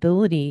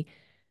responsibility,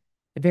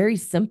 very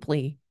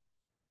simply,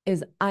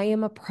 is I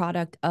am a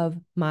product of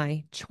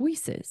my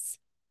choices.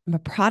 I'm a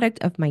product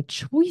of my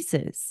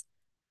choices,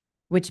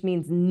 which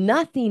means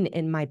nothing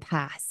in my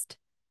past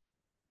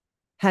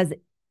has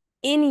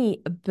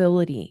any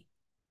ability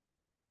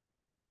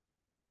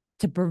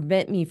to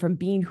prevent me from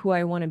being who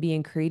I want to be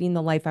and creating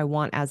the life I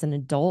want as an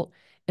adult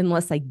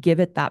unless I give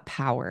it that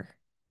power.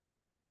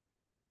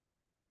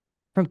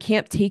 From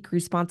Camp Take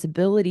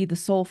Responsibility, the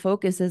sole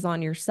focus is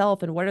on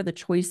yourself and what are the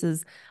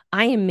choices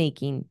I am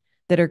making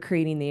that are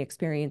creating the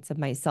experience of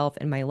myself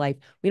and my life.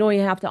 We don't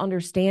even have to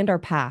understand our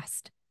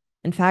past.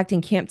 In fact,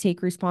 in Camp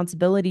Take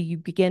Responsibility, you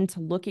begin to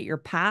look at your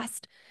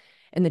past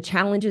and the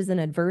challenges and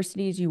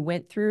adversities you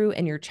went through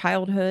in your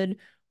childhood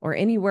or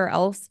anywhere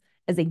else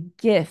as a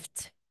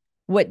gift.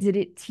 What did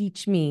it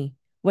teach me?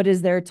 What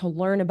is there to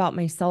learn about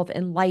myself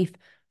and life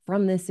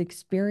from this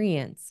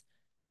experience?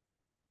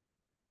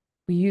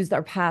 We used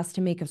our past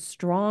to make us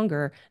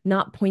stronger,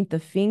 not point the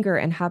finger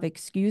and have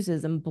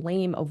excuses and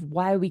blame of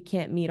why we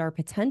can't meet our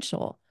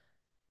potential.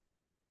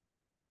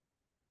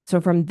 So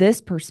from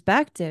this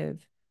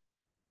perspective,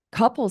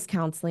 couples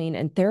counseling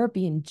and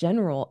therapy in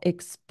general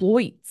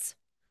exploits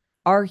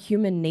our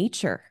human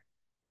nature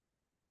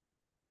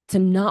to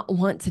not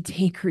want to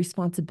take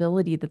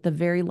responsibility that the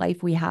very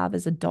life we have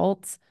as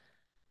adults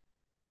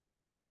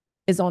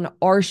is on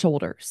our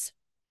shoulders,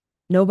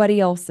 nobody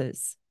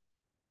else's.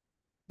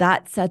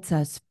 That sets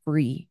us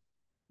free.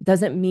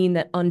 Doesn't mean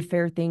that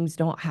unfair things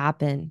don't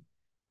happen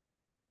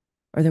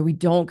or that we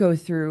don't go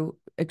through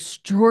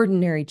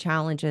extraordinary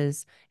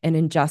challenges and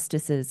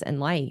injustices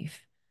in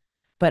life.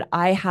 But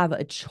I have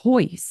a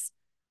choice.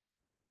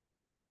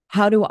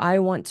 How do I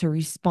want to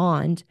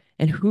respond?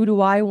 And who do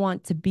I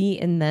want to be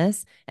in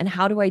this? And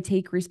how do I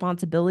take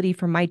responsibility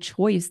for my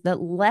choice that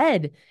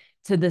led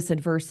to this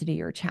adversity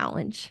or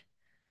challenge?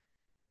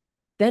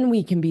 Then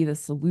we can be the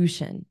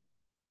solution.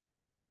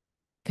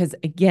 Because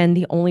again,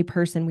 the only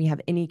person we have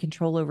any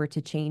control over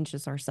to change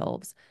is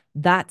ourselves.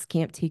 That's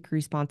Camp Take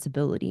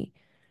Responsibility.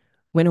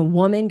 When a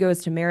woman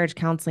goes to marriage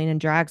counseling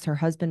and drags her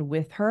husband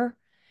with her,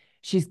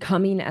 she's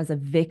coming as a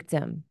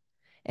victim.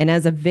 And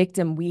as a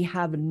victim, we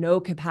have no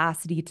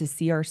capacity to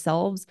see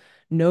ourselves,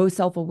 no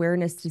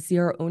self-awareness to see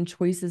our own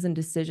choices and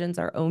decisions,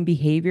 our own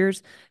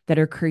behaviors that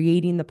are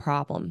creating the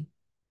problem.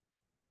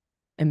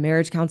 And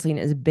marriage counseling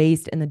is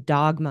based in the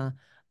dogma,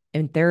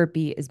 and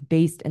therapy is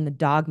based in the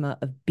dogma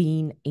of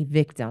being a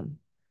victim.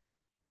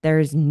 There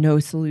is no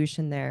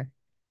solution there.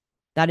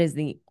 That is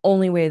the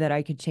only way that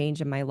I could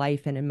change in my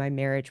life and in my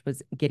marriage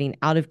was getting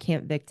out of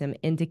camp victim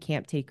into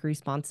camp take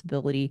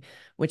responsibility,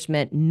 which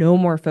meant no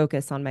more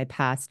focus on my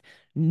past,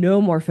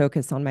 no more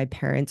focus on my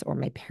parents or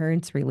my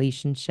parents'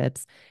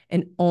 relationships,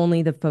 and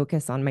only the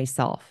focus on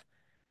myself.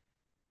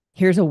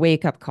 Here's a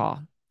wake-up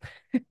call.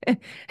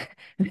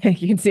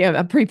 You can see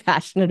I'm pretty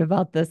passionate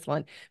about this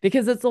one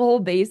because it's the whole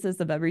basis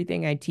of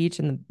everything I teach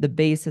and the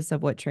basis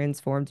of what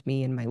transformed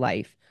me in my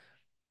life.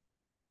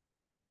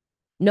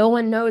 No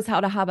one knows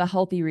how to have a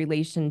healthy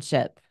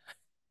relationship.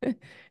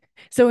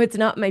 So it's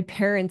not my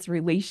parents'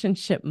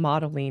 relationship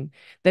modeling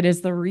that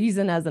is the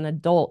reason as an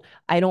adult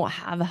I don't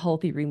have a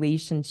healthy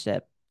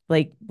relationship.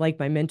 Like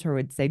my mentor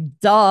would say,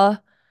 duh,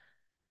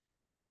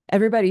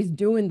 everybody's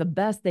doing the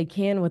best they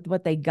can with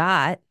what they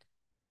got.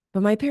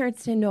 But my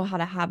parents didn't know how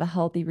to have a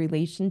healthy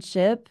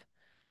relationship.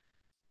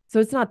 So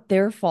it's not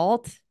their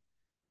fault.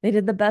 They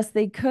did the best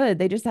they could.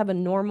 They just have a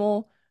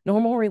normal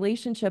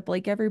relationship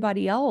like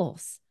everybody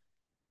else.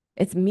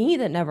 It's me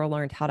that never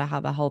learned how to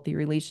have a healthy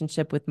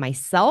relationship with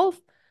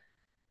myself,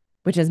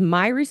 which is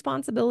my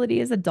responsibility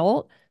as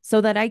adult,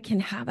 so that I can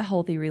have a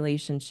healthy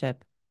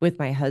relationship with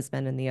my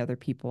husband and the other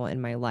people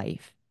in my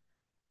life.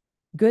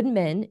 Good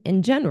men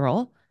in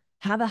general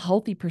have a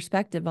healthy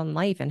perspective on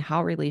life and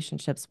how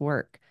relationships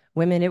work.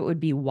 Women, it would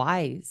be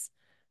wise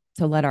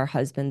to let our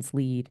husbands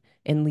lead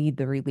and lead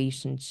the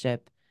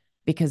relationship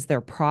because they're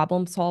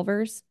problem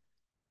solvers.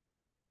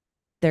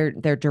 They're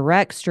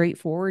direct,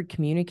 straightforward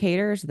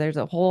communicators. There's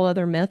a whole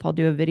other myth. I'll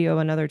do a video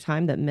another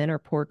time that men are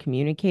poor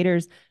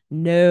communicators.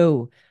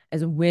 No,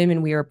 as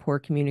women, we are poor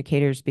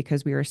communicators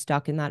because we are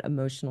stuck in that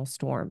emotional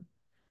storm.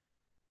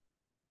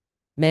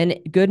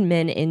 Good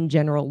men in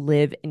general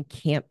live and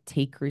can't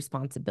take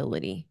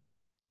responsibility.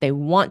 They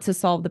want to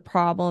solve the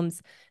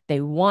problems.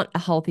 They want a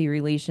healthy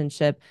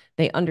relationship.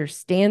 They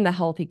understand the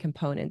healthy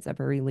components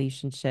of a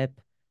relationship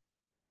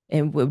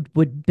and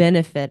would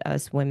benefit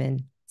us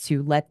women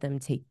to let them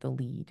take the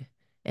lead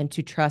and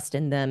to trust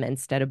in them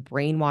instead of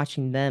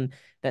brainwashing them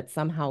that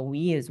somehow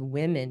we as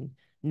women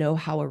know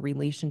how a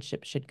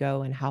relationship should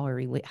go and how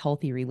a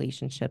healthy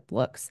relationship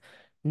looks.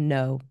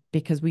 No,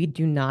 because we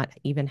do not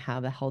even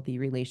have a healthy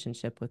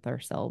relationship with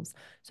ourselves.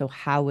 So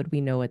how would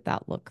we know what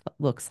that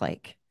looks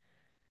like?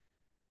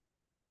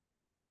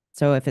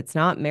 So if it's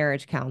not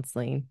marriage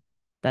counseling,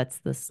 that's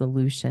the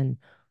solution.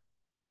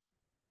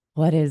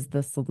 What is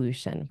the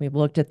solution? We've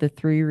looked at the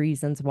 3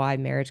 reasons why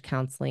marriage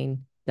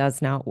counseling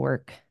does not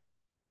work.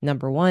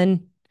 Number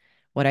 1,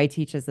 what I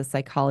teach is the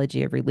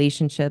psychology of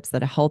relationships,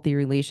 that a healthy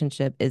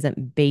relationship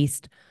isn't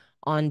based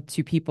on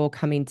 2 people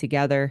coming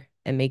together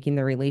and making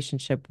the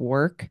relationship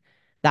work.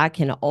 That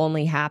can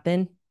only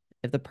happen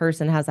if the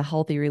person has a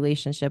healthy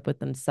relationship with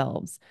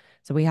themselves.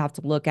 So we have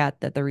to look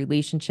at that the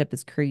relationship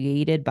is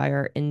created by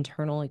our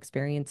internal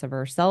experience of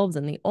ourselves,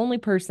 and the only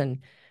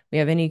person we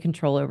have any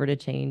control over to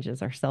change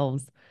is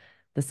ourselves.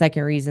 The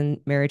second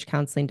reason marriage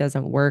counseling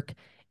doesn't work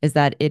is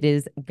that it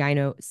is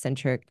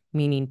gynocentric,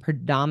 meaning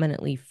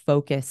predominantly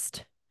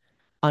focused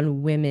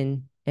on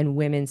women and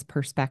women's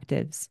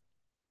perspectives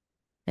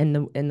and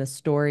the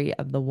story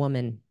of the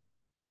woman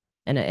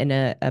and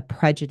a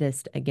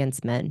prejudice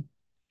against men.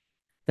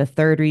 The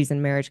third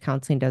reason marriage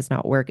counseling does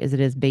not work is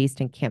it is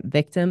based in camp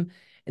victim.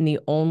 And the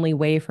only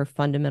way for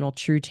fundamental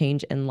true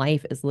change in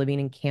life is living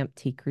in camp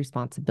take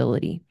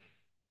responsibility.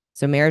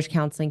 So marriage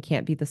counseling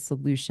can't be the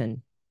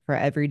solution for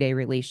everyday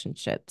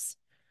relationships.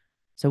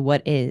 So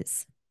what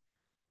is?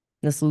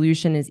 The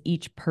solution is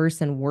each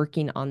person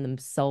working on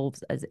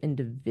themselves as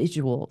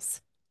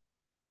individuals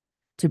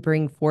to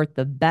bring forth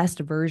the best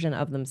version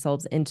of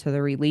themselves into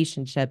the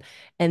relationship.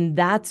 And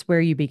that's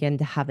where you begin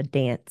to have a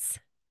dance.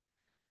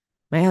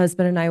 My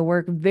husband and I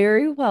work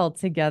very well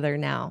together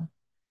now,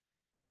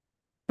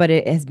 but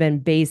it has been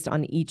based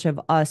on each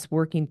of us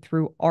working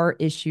through our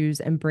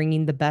issues and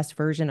bringing the best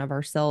version of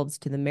ourselves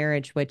to the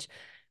marriage, which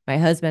my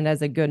husband,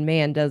 as a good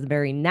man, does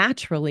very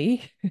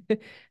naturally.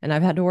 And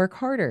I've had to work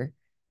harder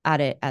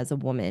at it as a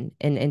woman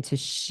and to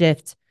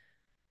shift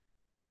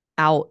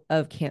out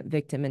of camp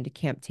victim into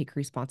camp take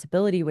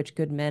responsibility, which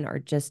good men are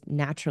just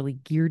naturally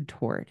geared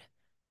toward.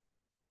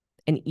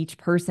 And each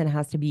person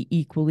has to be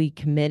equally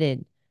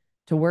committed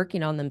to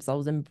working on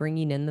themselves and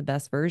bringing in the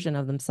best version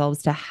of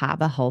themselves to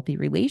have a healthy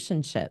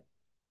relationship.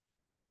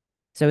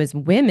 So, as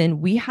women,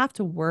 we have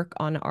to work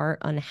on our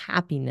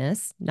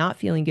unhappiness, not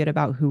feeling good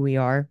about who we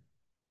are,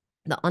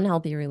 the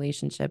unhealthy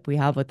relationship we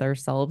have with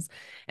ourselves,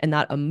 and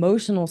that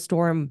emotional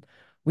storm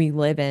we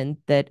live in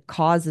that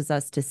causes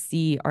us to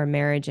see our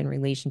marriage and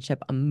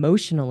relationship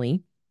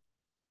emotionally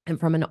and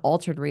from an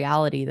altered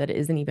reality that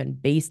isn't even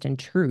based in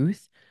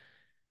truth.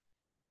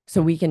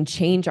 So we can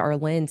change our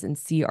lens and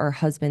see our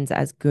husbands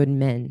as good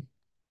men.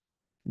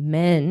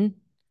 Men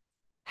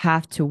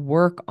have to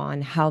work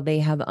on how they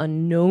have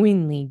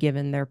unknowingly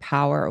given their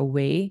power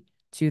away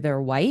to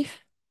their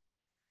wife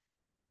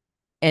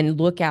and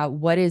look at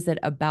what is it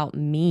about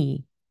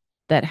me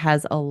that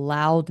has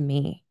allowed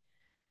me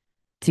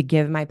to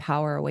give my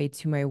power away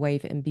to my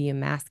wife and be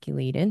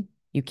emasculated.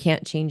 You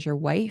can't change your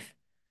wife,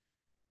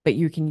 but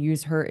you can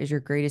use her as your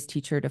greatest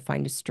teacher to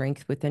find a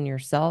strength within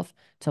yourself,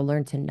 to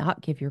learn to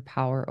not give your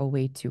power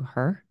away to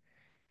her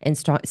and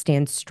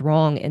stand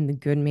strong in the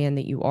good man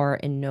that you are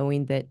and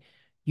knowing that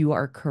you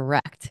are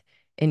correct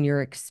in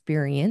your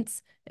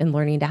experience and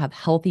learning to have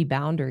healthy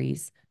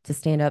boundaries to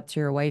stand up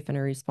to your wife in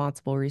a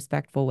responsible,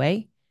 respectful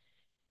way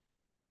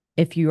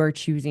if you are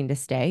choosing to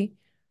stay.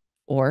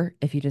 Or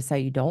if you decide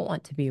you don't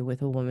want to be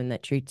with a woman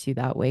that treats you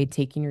that way,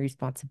 taking your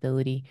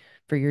responsibility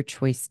for your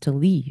choice to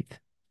leave.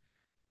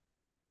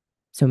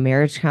 So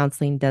marriage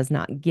counseling does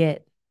not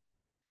get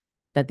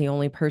that the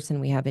only person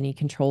we have any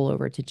control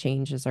over to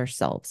change is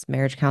ourselves.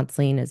 Marriage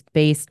counseling is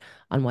based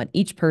on what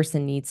each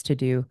person needs to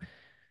do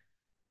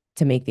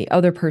to make the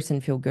other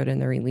person feel good in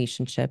the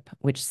relationship,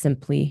 which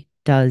simply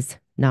does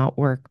not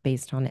work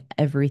based on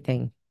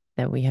everything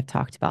that we have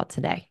talked about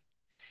today.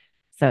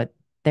 So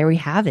there we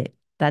have it.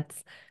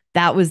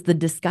 That was the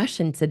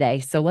discussion today.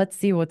 So let's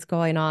see what's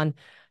going on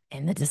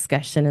in the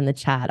discussion in the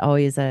chat.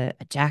 Always a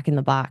jack in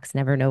the box.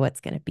 Never know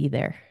what's going to be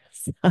there.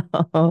 So,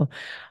 all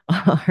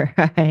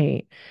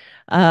right.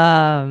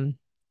 Um,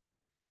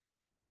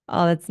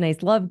 Oh, that's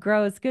nice. Love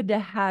grows. Good to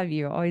have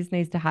you. Always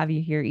nice to have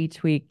you here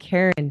each week.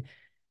 Karen,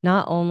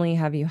 not only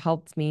have you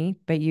helped me,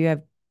 but you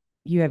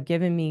have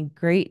given me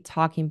great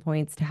talking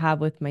points to have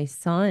with my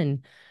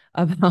son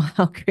about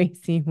how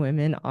crazy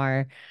women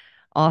are.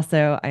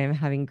 Also, I am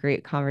having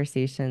great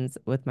conversations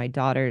with my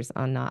daughters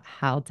on not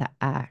how to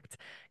act.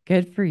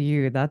 Good for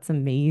you. That's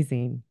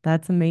amazing.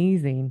 That's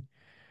amazing.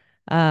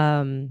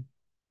 Um,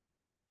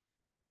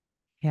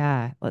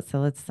 yeah, I'm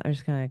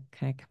just gonna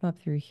kind of come up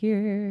through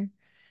here.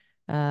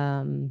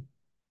 Um,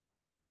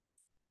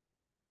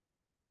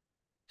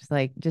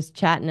 just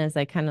chatting as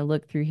I kind of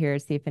look through here,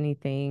 see if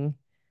anything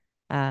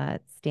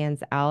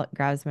stands out,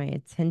 grabs my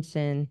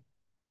attention.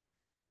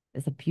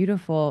 It's a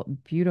beautiful,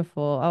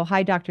 beautiful. Oh,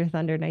 hi, Dr.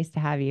 Thunder. Nice to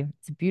have you.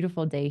 It's a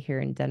beautiful day here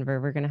in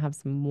Denver. We're going to have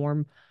some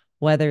warm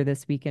weather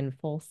this weekend,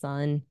 full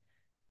sun.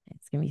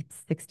 It's going to be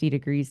 60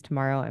 degrees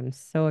tomorrow. I'm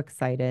so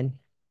excited.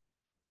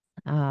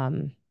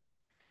 Um,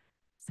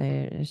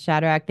 so,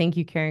 Shadrach, thank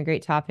you, Karen.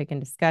 Great topic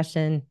and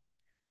discussion.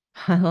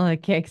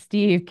 Kick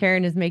Steve.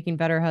 Karen is making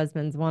better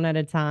husbands one at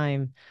a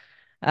time.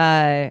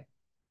 Uh,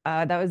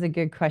 that was a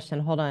good question.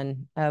 Hold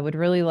on. Would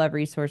really love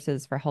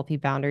resources for healthy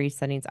boundary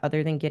settings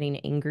other than getting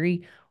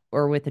angry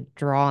or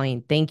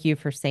withdrawing. Thank you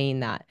for saying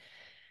that.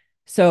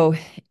 So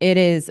it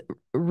is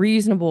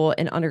reasonable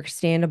and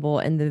understandable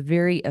in the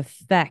very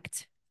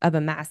effect of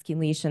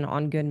emasculation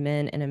on good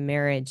men in a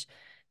marriage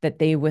that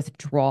they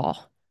withdraw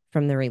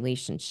from the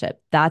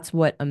relationship. That's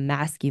what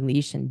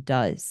emasculation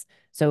does.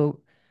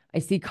 So I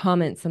see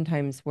comments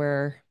sometimes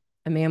where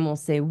a man will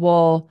say,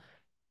 well,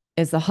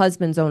 it's the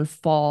husband's own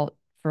fault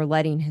for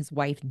letting his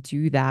wife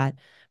do that.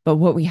 But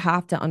what we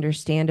have to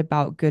understand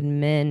about good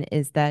men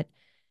is that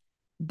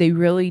they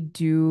really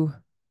do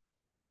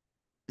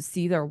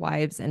see their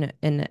wives in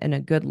a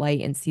good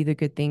light and see the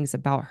good things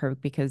about her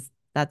because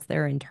that's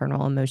their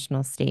internal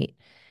emotional state.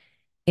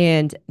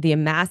 And the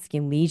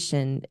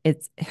emasculation,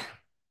 it's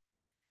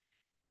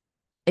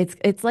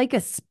like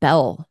a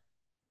spell.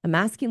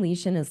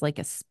 Emasculation is like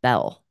a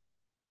spell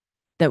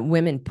that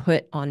women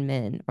put on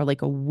men, or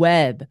like a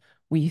web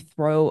we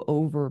throw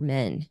over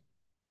men,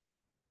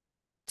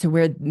 to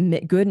where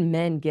good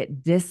men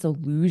get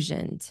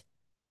disillusioned,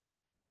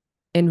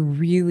 and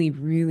really,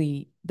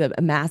 really, the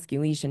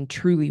emasculation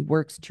truly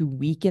works to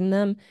weaken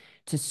them,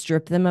 to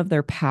strip them of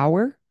their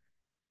power,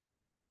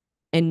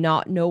 and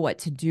not know what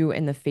to do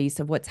in the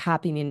face of what's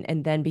happening,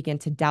 and then begin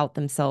to doubt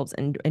themselves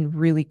and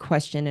really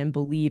question and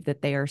believe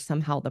that they are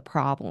somehow the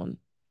problem.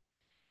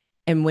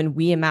 And when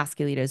we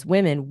emasculate as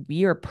women,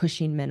 we are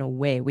pushing men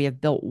away. We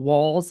have built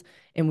walls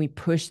and we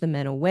push the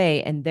men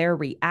away. And their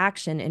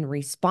reaction in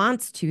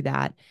response to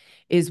that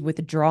is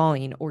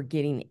withdrawing or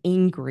getting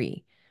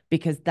angry,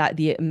 because that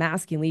the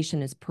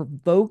emasculation is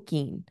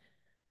provoking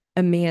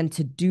a man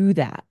to do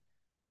that.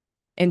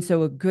 And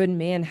so a good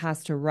man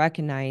has to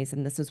recognize,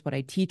 and this is what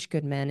I teach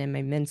good men in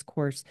my men's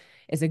course,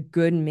 is a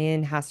good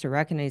man has to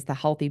recognize the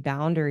healthy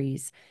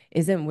boundaries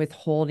isn't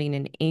withholding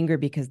and anger,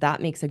 because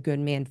that makes a good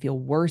man feel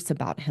worse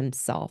about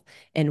himself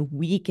and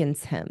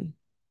weakens him.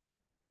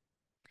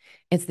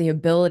 It's the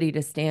ability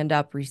to stand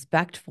up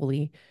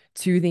respectfully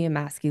to the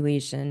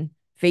emasculation,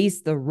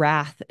 face the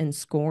wrath and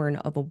scorn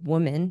of a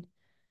woman,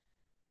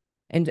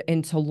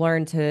 and to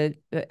learn to,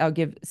 I'll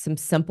give some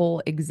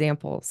simple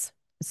examples.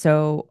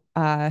 So,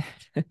 my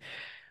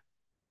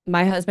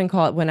husband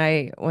called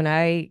it, when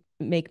I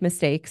make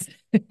mistakes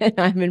and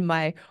I'm in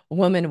my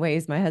woman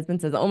ways, my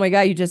husband says, "Oh my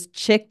God, you just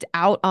chicked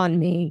out on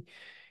me."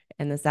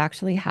 And this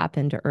actually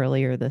happened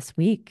earlier this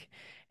week.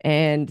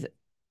 And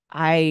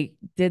I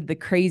did the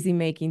crazy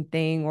making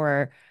thing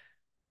where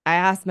I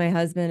asked my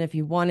husband if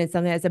he wanted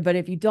something. I said, "But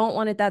if you don't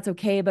want it, that's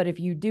okay. But if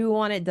you do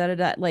want it, da da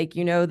da," like,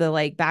 the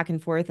like back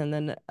and forth. And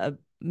then a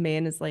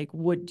man is like,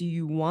 "What do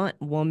you want,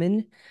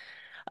 woman?"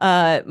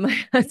 My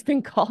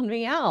husband called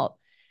me out.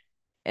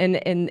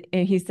 And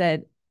he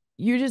said,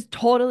 "You just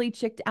totally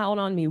chicked out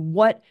on me.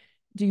 What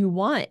do you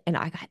want?" And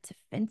I got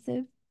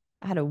defensive.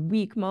 I had a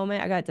weak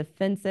moment. I got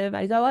defensive.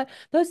 I said, "What?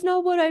 That's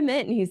not what I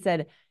meant." And he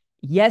said,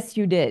 "Yes,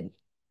 you did."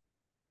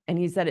 And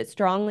he said it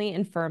strongly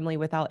and firmly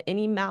without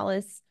any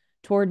malice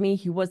toward me.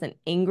 He wasn't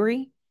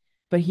angry,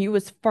 but he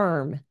was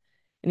firm.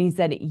 And he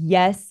said,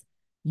 "Yes,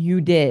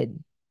 you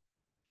did."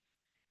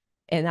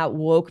 And that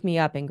woke me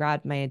up and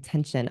grabbed my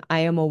attention. I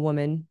am a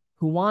woman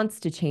who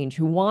wants to change,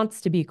 who wants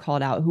to be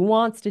called out, who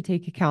wants to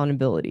take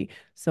accountability.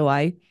 So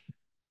I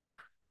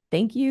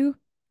thank you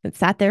and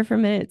sat there for a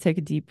minute, took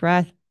a deep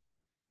breath. I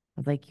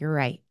was like, "You're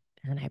right."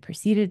 And I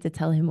proceeded to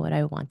tell him what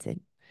I wanted.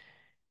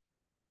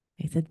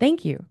 He said,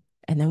 thank you.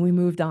 And then we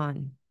moved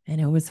on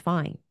and it was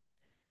fine.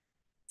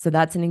 So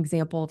that's an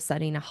example of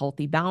setting a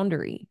healthy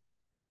boundary.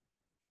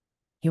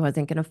 He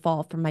wasn't going to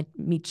fall for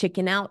me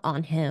chicken out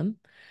on him.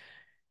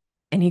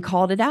 And he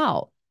called it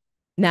out.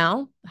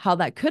 Now, how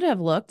that could have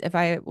looked if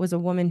I was a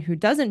woman who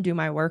doesn't do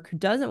my work, who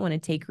doesn't want to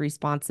take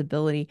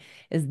responsibility,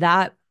 is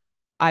that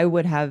I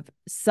would have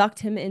sucked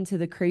him into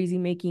the crazy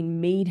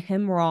making, made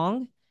him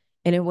wrong,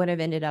 and it would have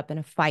ended up in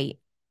a fight.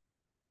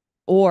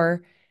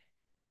 Or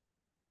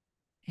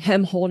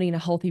him holding a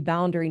healthy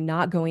boundary,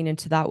 not going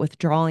into that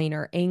withdrawing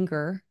or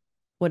anger,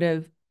 would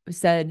have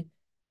said,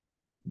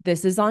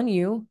 this is on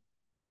you.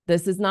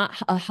 This is not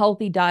a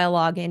healthy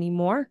dialogue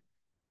anymore.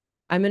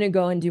 I'm going to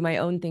go and do my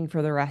own thing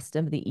for the rest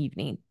of the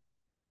evening.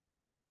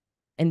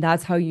 And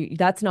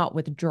that's not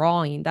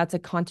withdrawing. That's a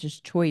conscious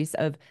choice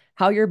of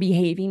how you're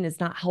behaving is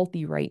not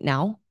healthy right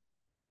now.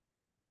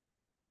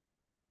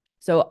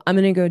 So I'm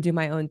going to go do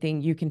my own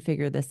thing. You can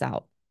figure this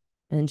out.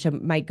 And she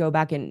might go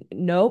back and,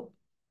 nope,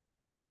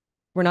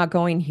 we're not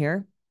going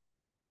here.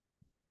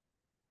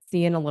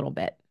 See you in a little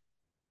bit.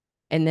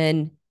 And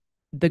then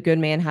the good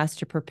man has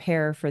to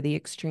prepare for the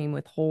extreme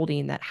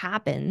withholding that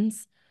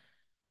happens.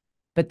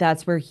 But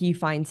that's where he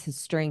finds his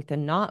strength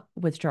in not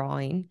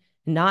withdrawing,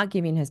 not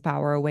giving his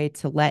power away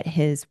to let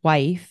his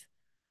wife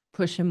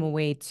push him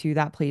away to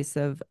that place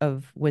of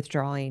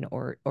withdrawing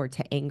or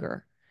to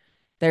anger.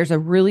 There's a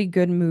really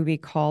good movie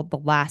called The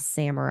Last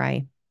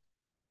Samurai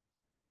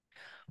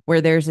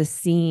where there's a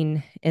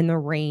scene in the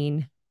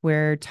rain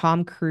where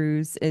Tom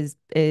Cruise is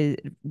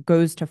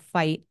goes to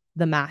fight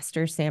the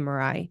master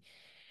samurai,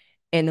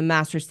 and the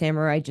master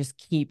samurai just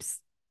keeps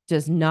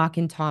just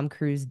knocking Tom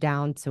Cruise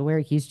down to where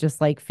he's just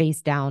like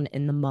face down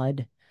in the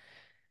mud.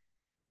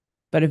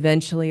 But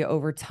eventually,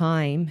 over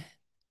time,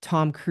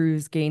 Tom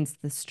Cruise gains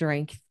the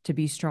strength to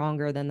be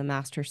stronger than the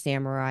master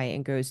samurai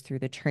and goes through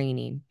the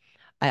training.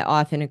 I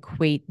often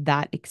equate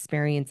that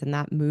experience in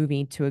that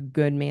movie to a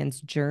good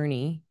man's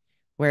journey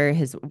where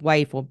his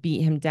wife will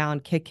beat him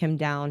down, kick him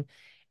down,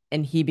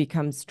 and he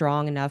becomes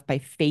strong enough by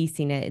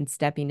facing it and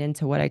stepping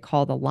into what I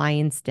call the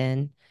lion's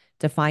den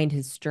to find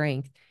his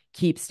strength.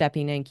 Keep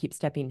stepping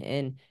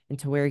in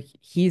into where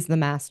he's the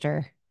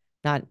master,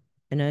 not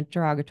in a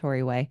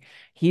derogatory way.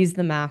 He's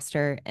the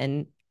master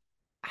and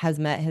has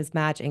met his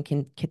match and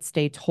can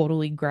stay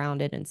totally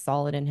grounded and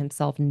solid in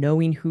himself,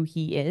 knowing who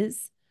he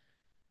is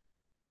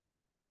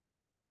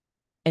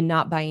and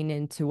not buying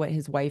into what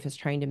his wife is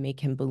trying to make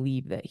him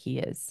believe that he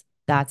is.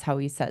 That's how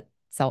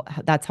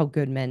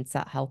good men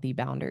set healthy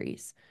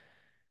boundaries.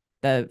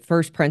 The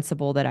first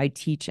principle that I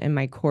teach in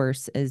my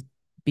course is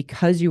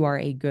because you are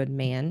a good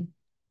man,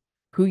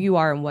 who you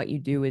are and what you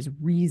do is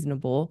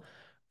reasonable,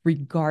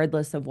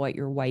 regardless of what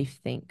your wife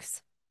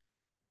thinks.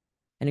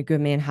 And a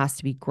good man has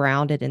to be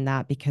grounded in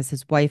that because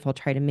his wife will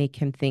try to make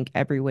him think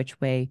every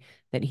which way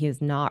that he is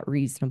not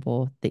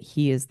reasonable, that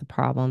he is the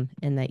problem,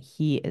 and that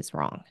he is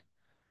wrong.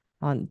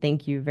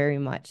 Thank you very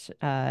much.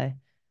 First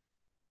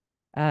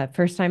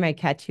time I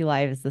catch you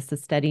live, is this a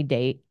steady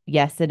date?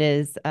 Yes, it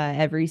is.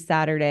 Every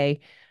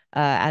Saturday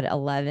at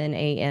 11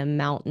 a.m.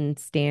 Mountain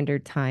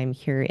Standard Time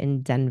here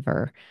in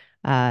Denver.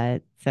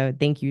 So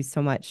thank you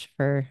so much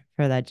for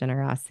that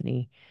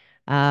generosity.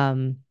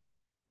 Um,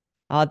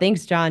 oh,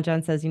 thanks, John.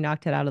 John says you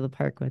knocked it out of the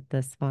park with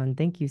this one.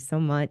 Thank you so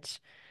much.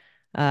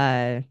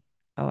 Oh,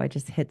 I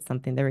just hit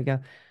something. There we go.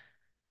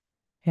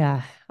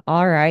 Yeah.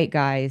 All right,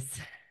 guys.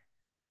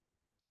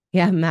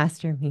 Yeah,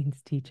 master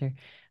means teacher.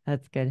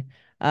 That's good.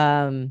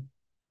 Um,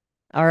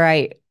 All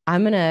right.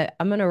 I'm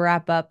gonna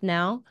wrap up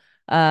now.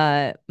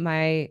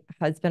 My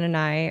husband and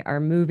I are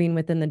moving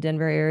within the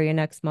Denver area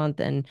next month,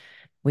 and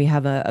we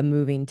have a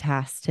moving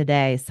task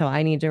today. So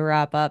I need to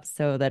wrap up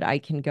so that I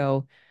can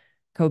go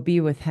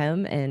be with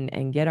him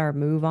and get our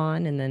move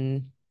on. And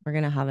then we're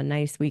gonna have a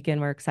nice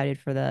weekend. We're excited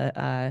for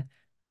the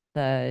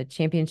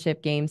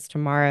championship games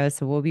tomorrow.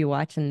 So we'll be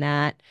watching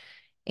that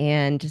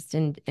and just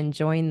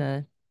enjoying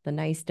the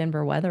nice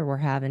Denver weather we're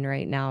having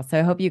right now. So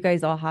I hope you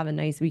guys all have a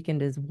nice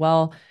weekend as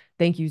well.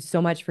 Thank you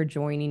so much for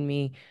joining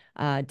me.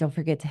 Don't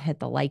forget to hit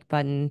the like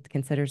button.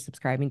 Consider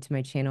subscribing to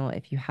my channel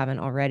if you haven't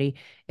already.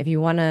 If you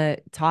want to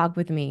talk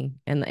with me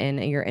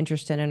and you're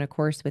interested in a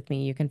course with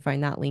me, you can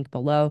find that link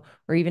below.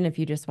 Or even if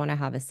you just want to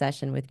have a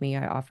session with me,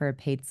 I offer a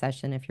paid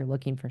session if you're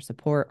looking for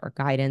support or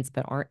guidance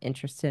but aren't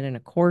interested in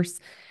a course.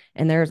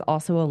 And there's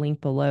also a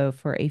link below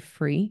for a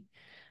free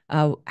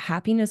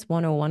Happiness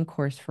 101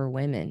 course for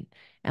women.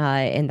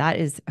 And that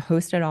is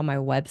hosted on my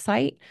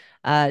website.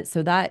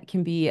 So that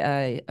can be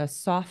a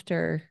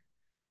softer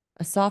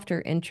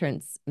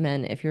entrance,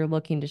 men, if you're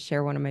looking to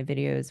share one of my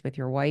videos with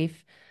your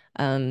wife.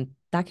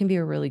 That can be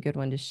a really good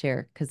one to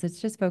share because it's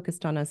just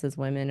focused on us as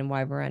women and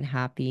why we're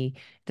unhappy.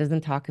 It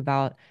doesn't talk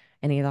about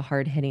any of the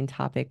hard-hitting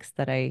topics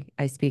that I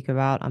speak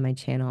about on my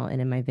channel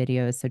and in my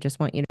videos. So just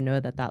want you to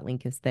know that that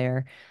link is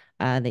there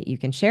that you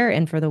can share.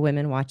 And for the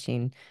women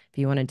watching, if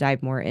you want to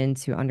dive more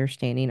into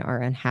understanding our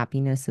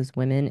unhappiness as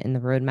women and the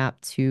roadmap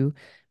to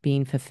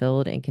being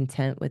fulfilled and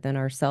content within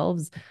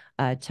ourselves,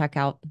 check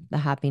out the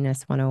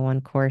Happiness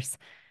 101 course.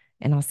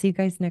 And I'll see you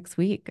guys next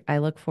week. I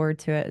look forward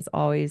to it as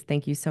always.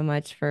 Thank you so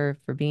much for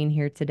being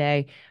here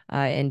today,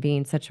 and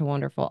being such a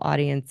wonderful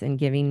audience and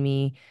giving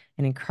me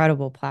an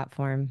incredible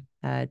platform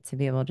to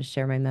be able to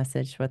share my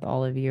message with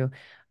all of you,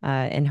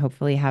 and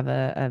hopefully have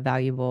a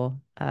valuable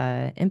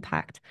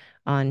impact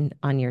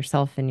on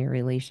yourself and your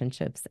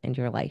relationships and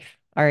your life.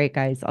 All right,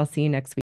 guys, I'll see you next week.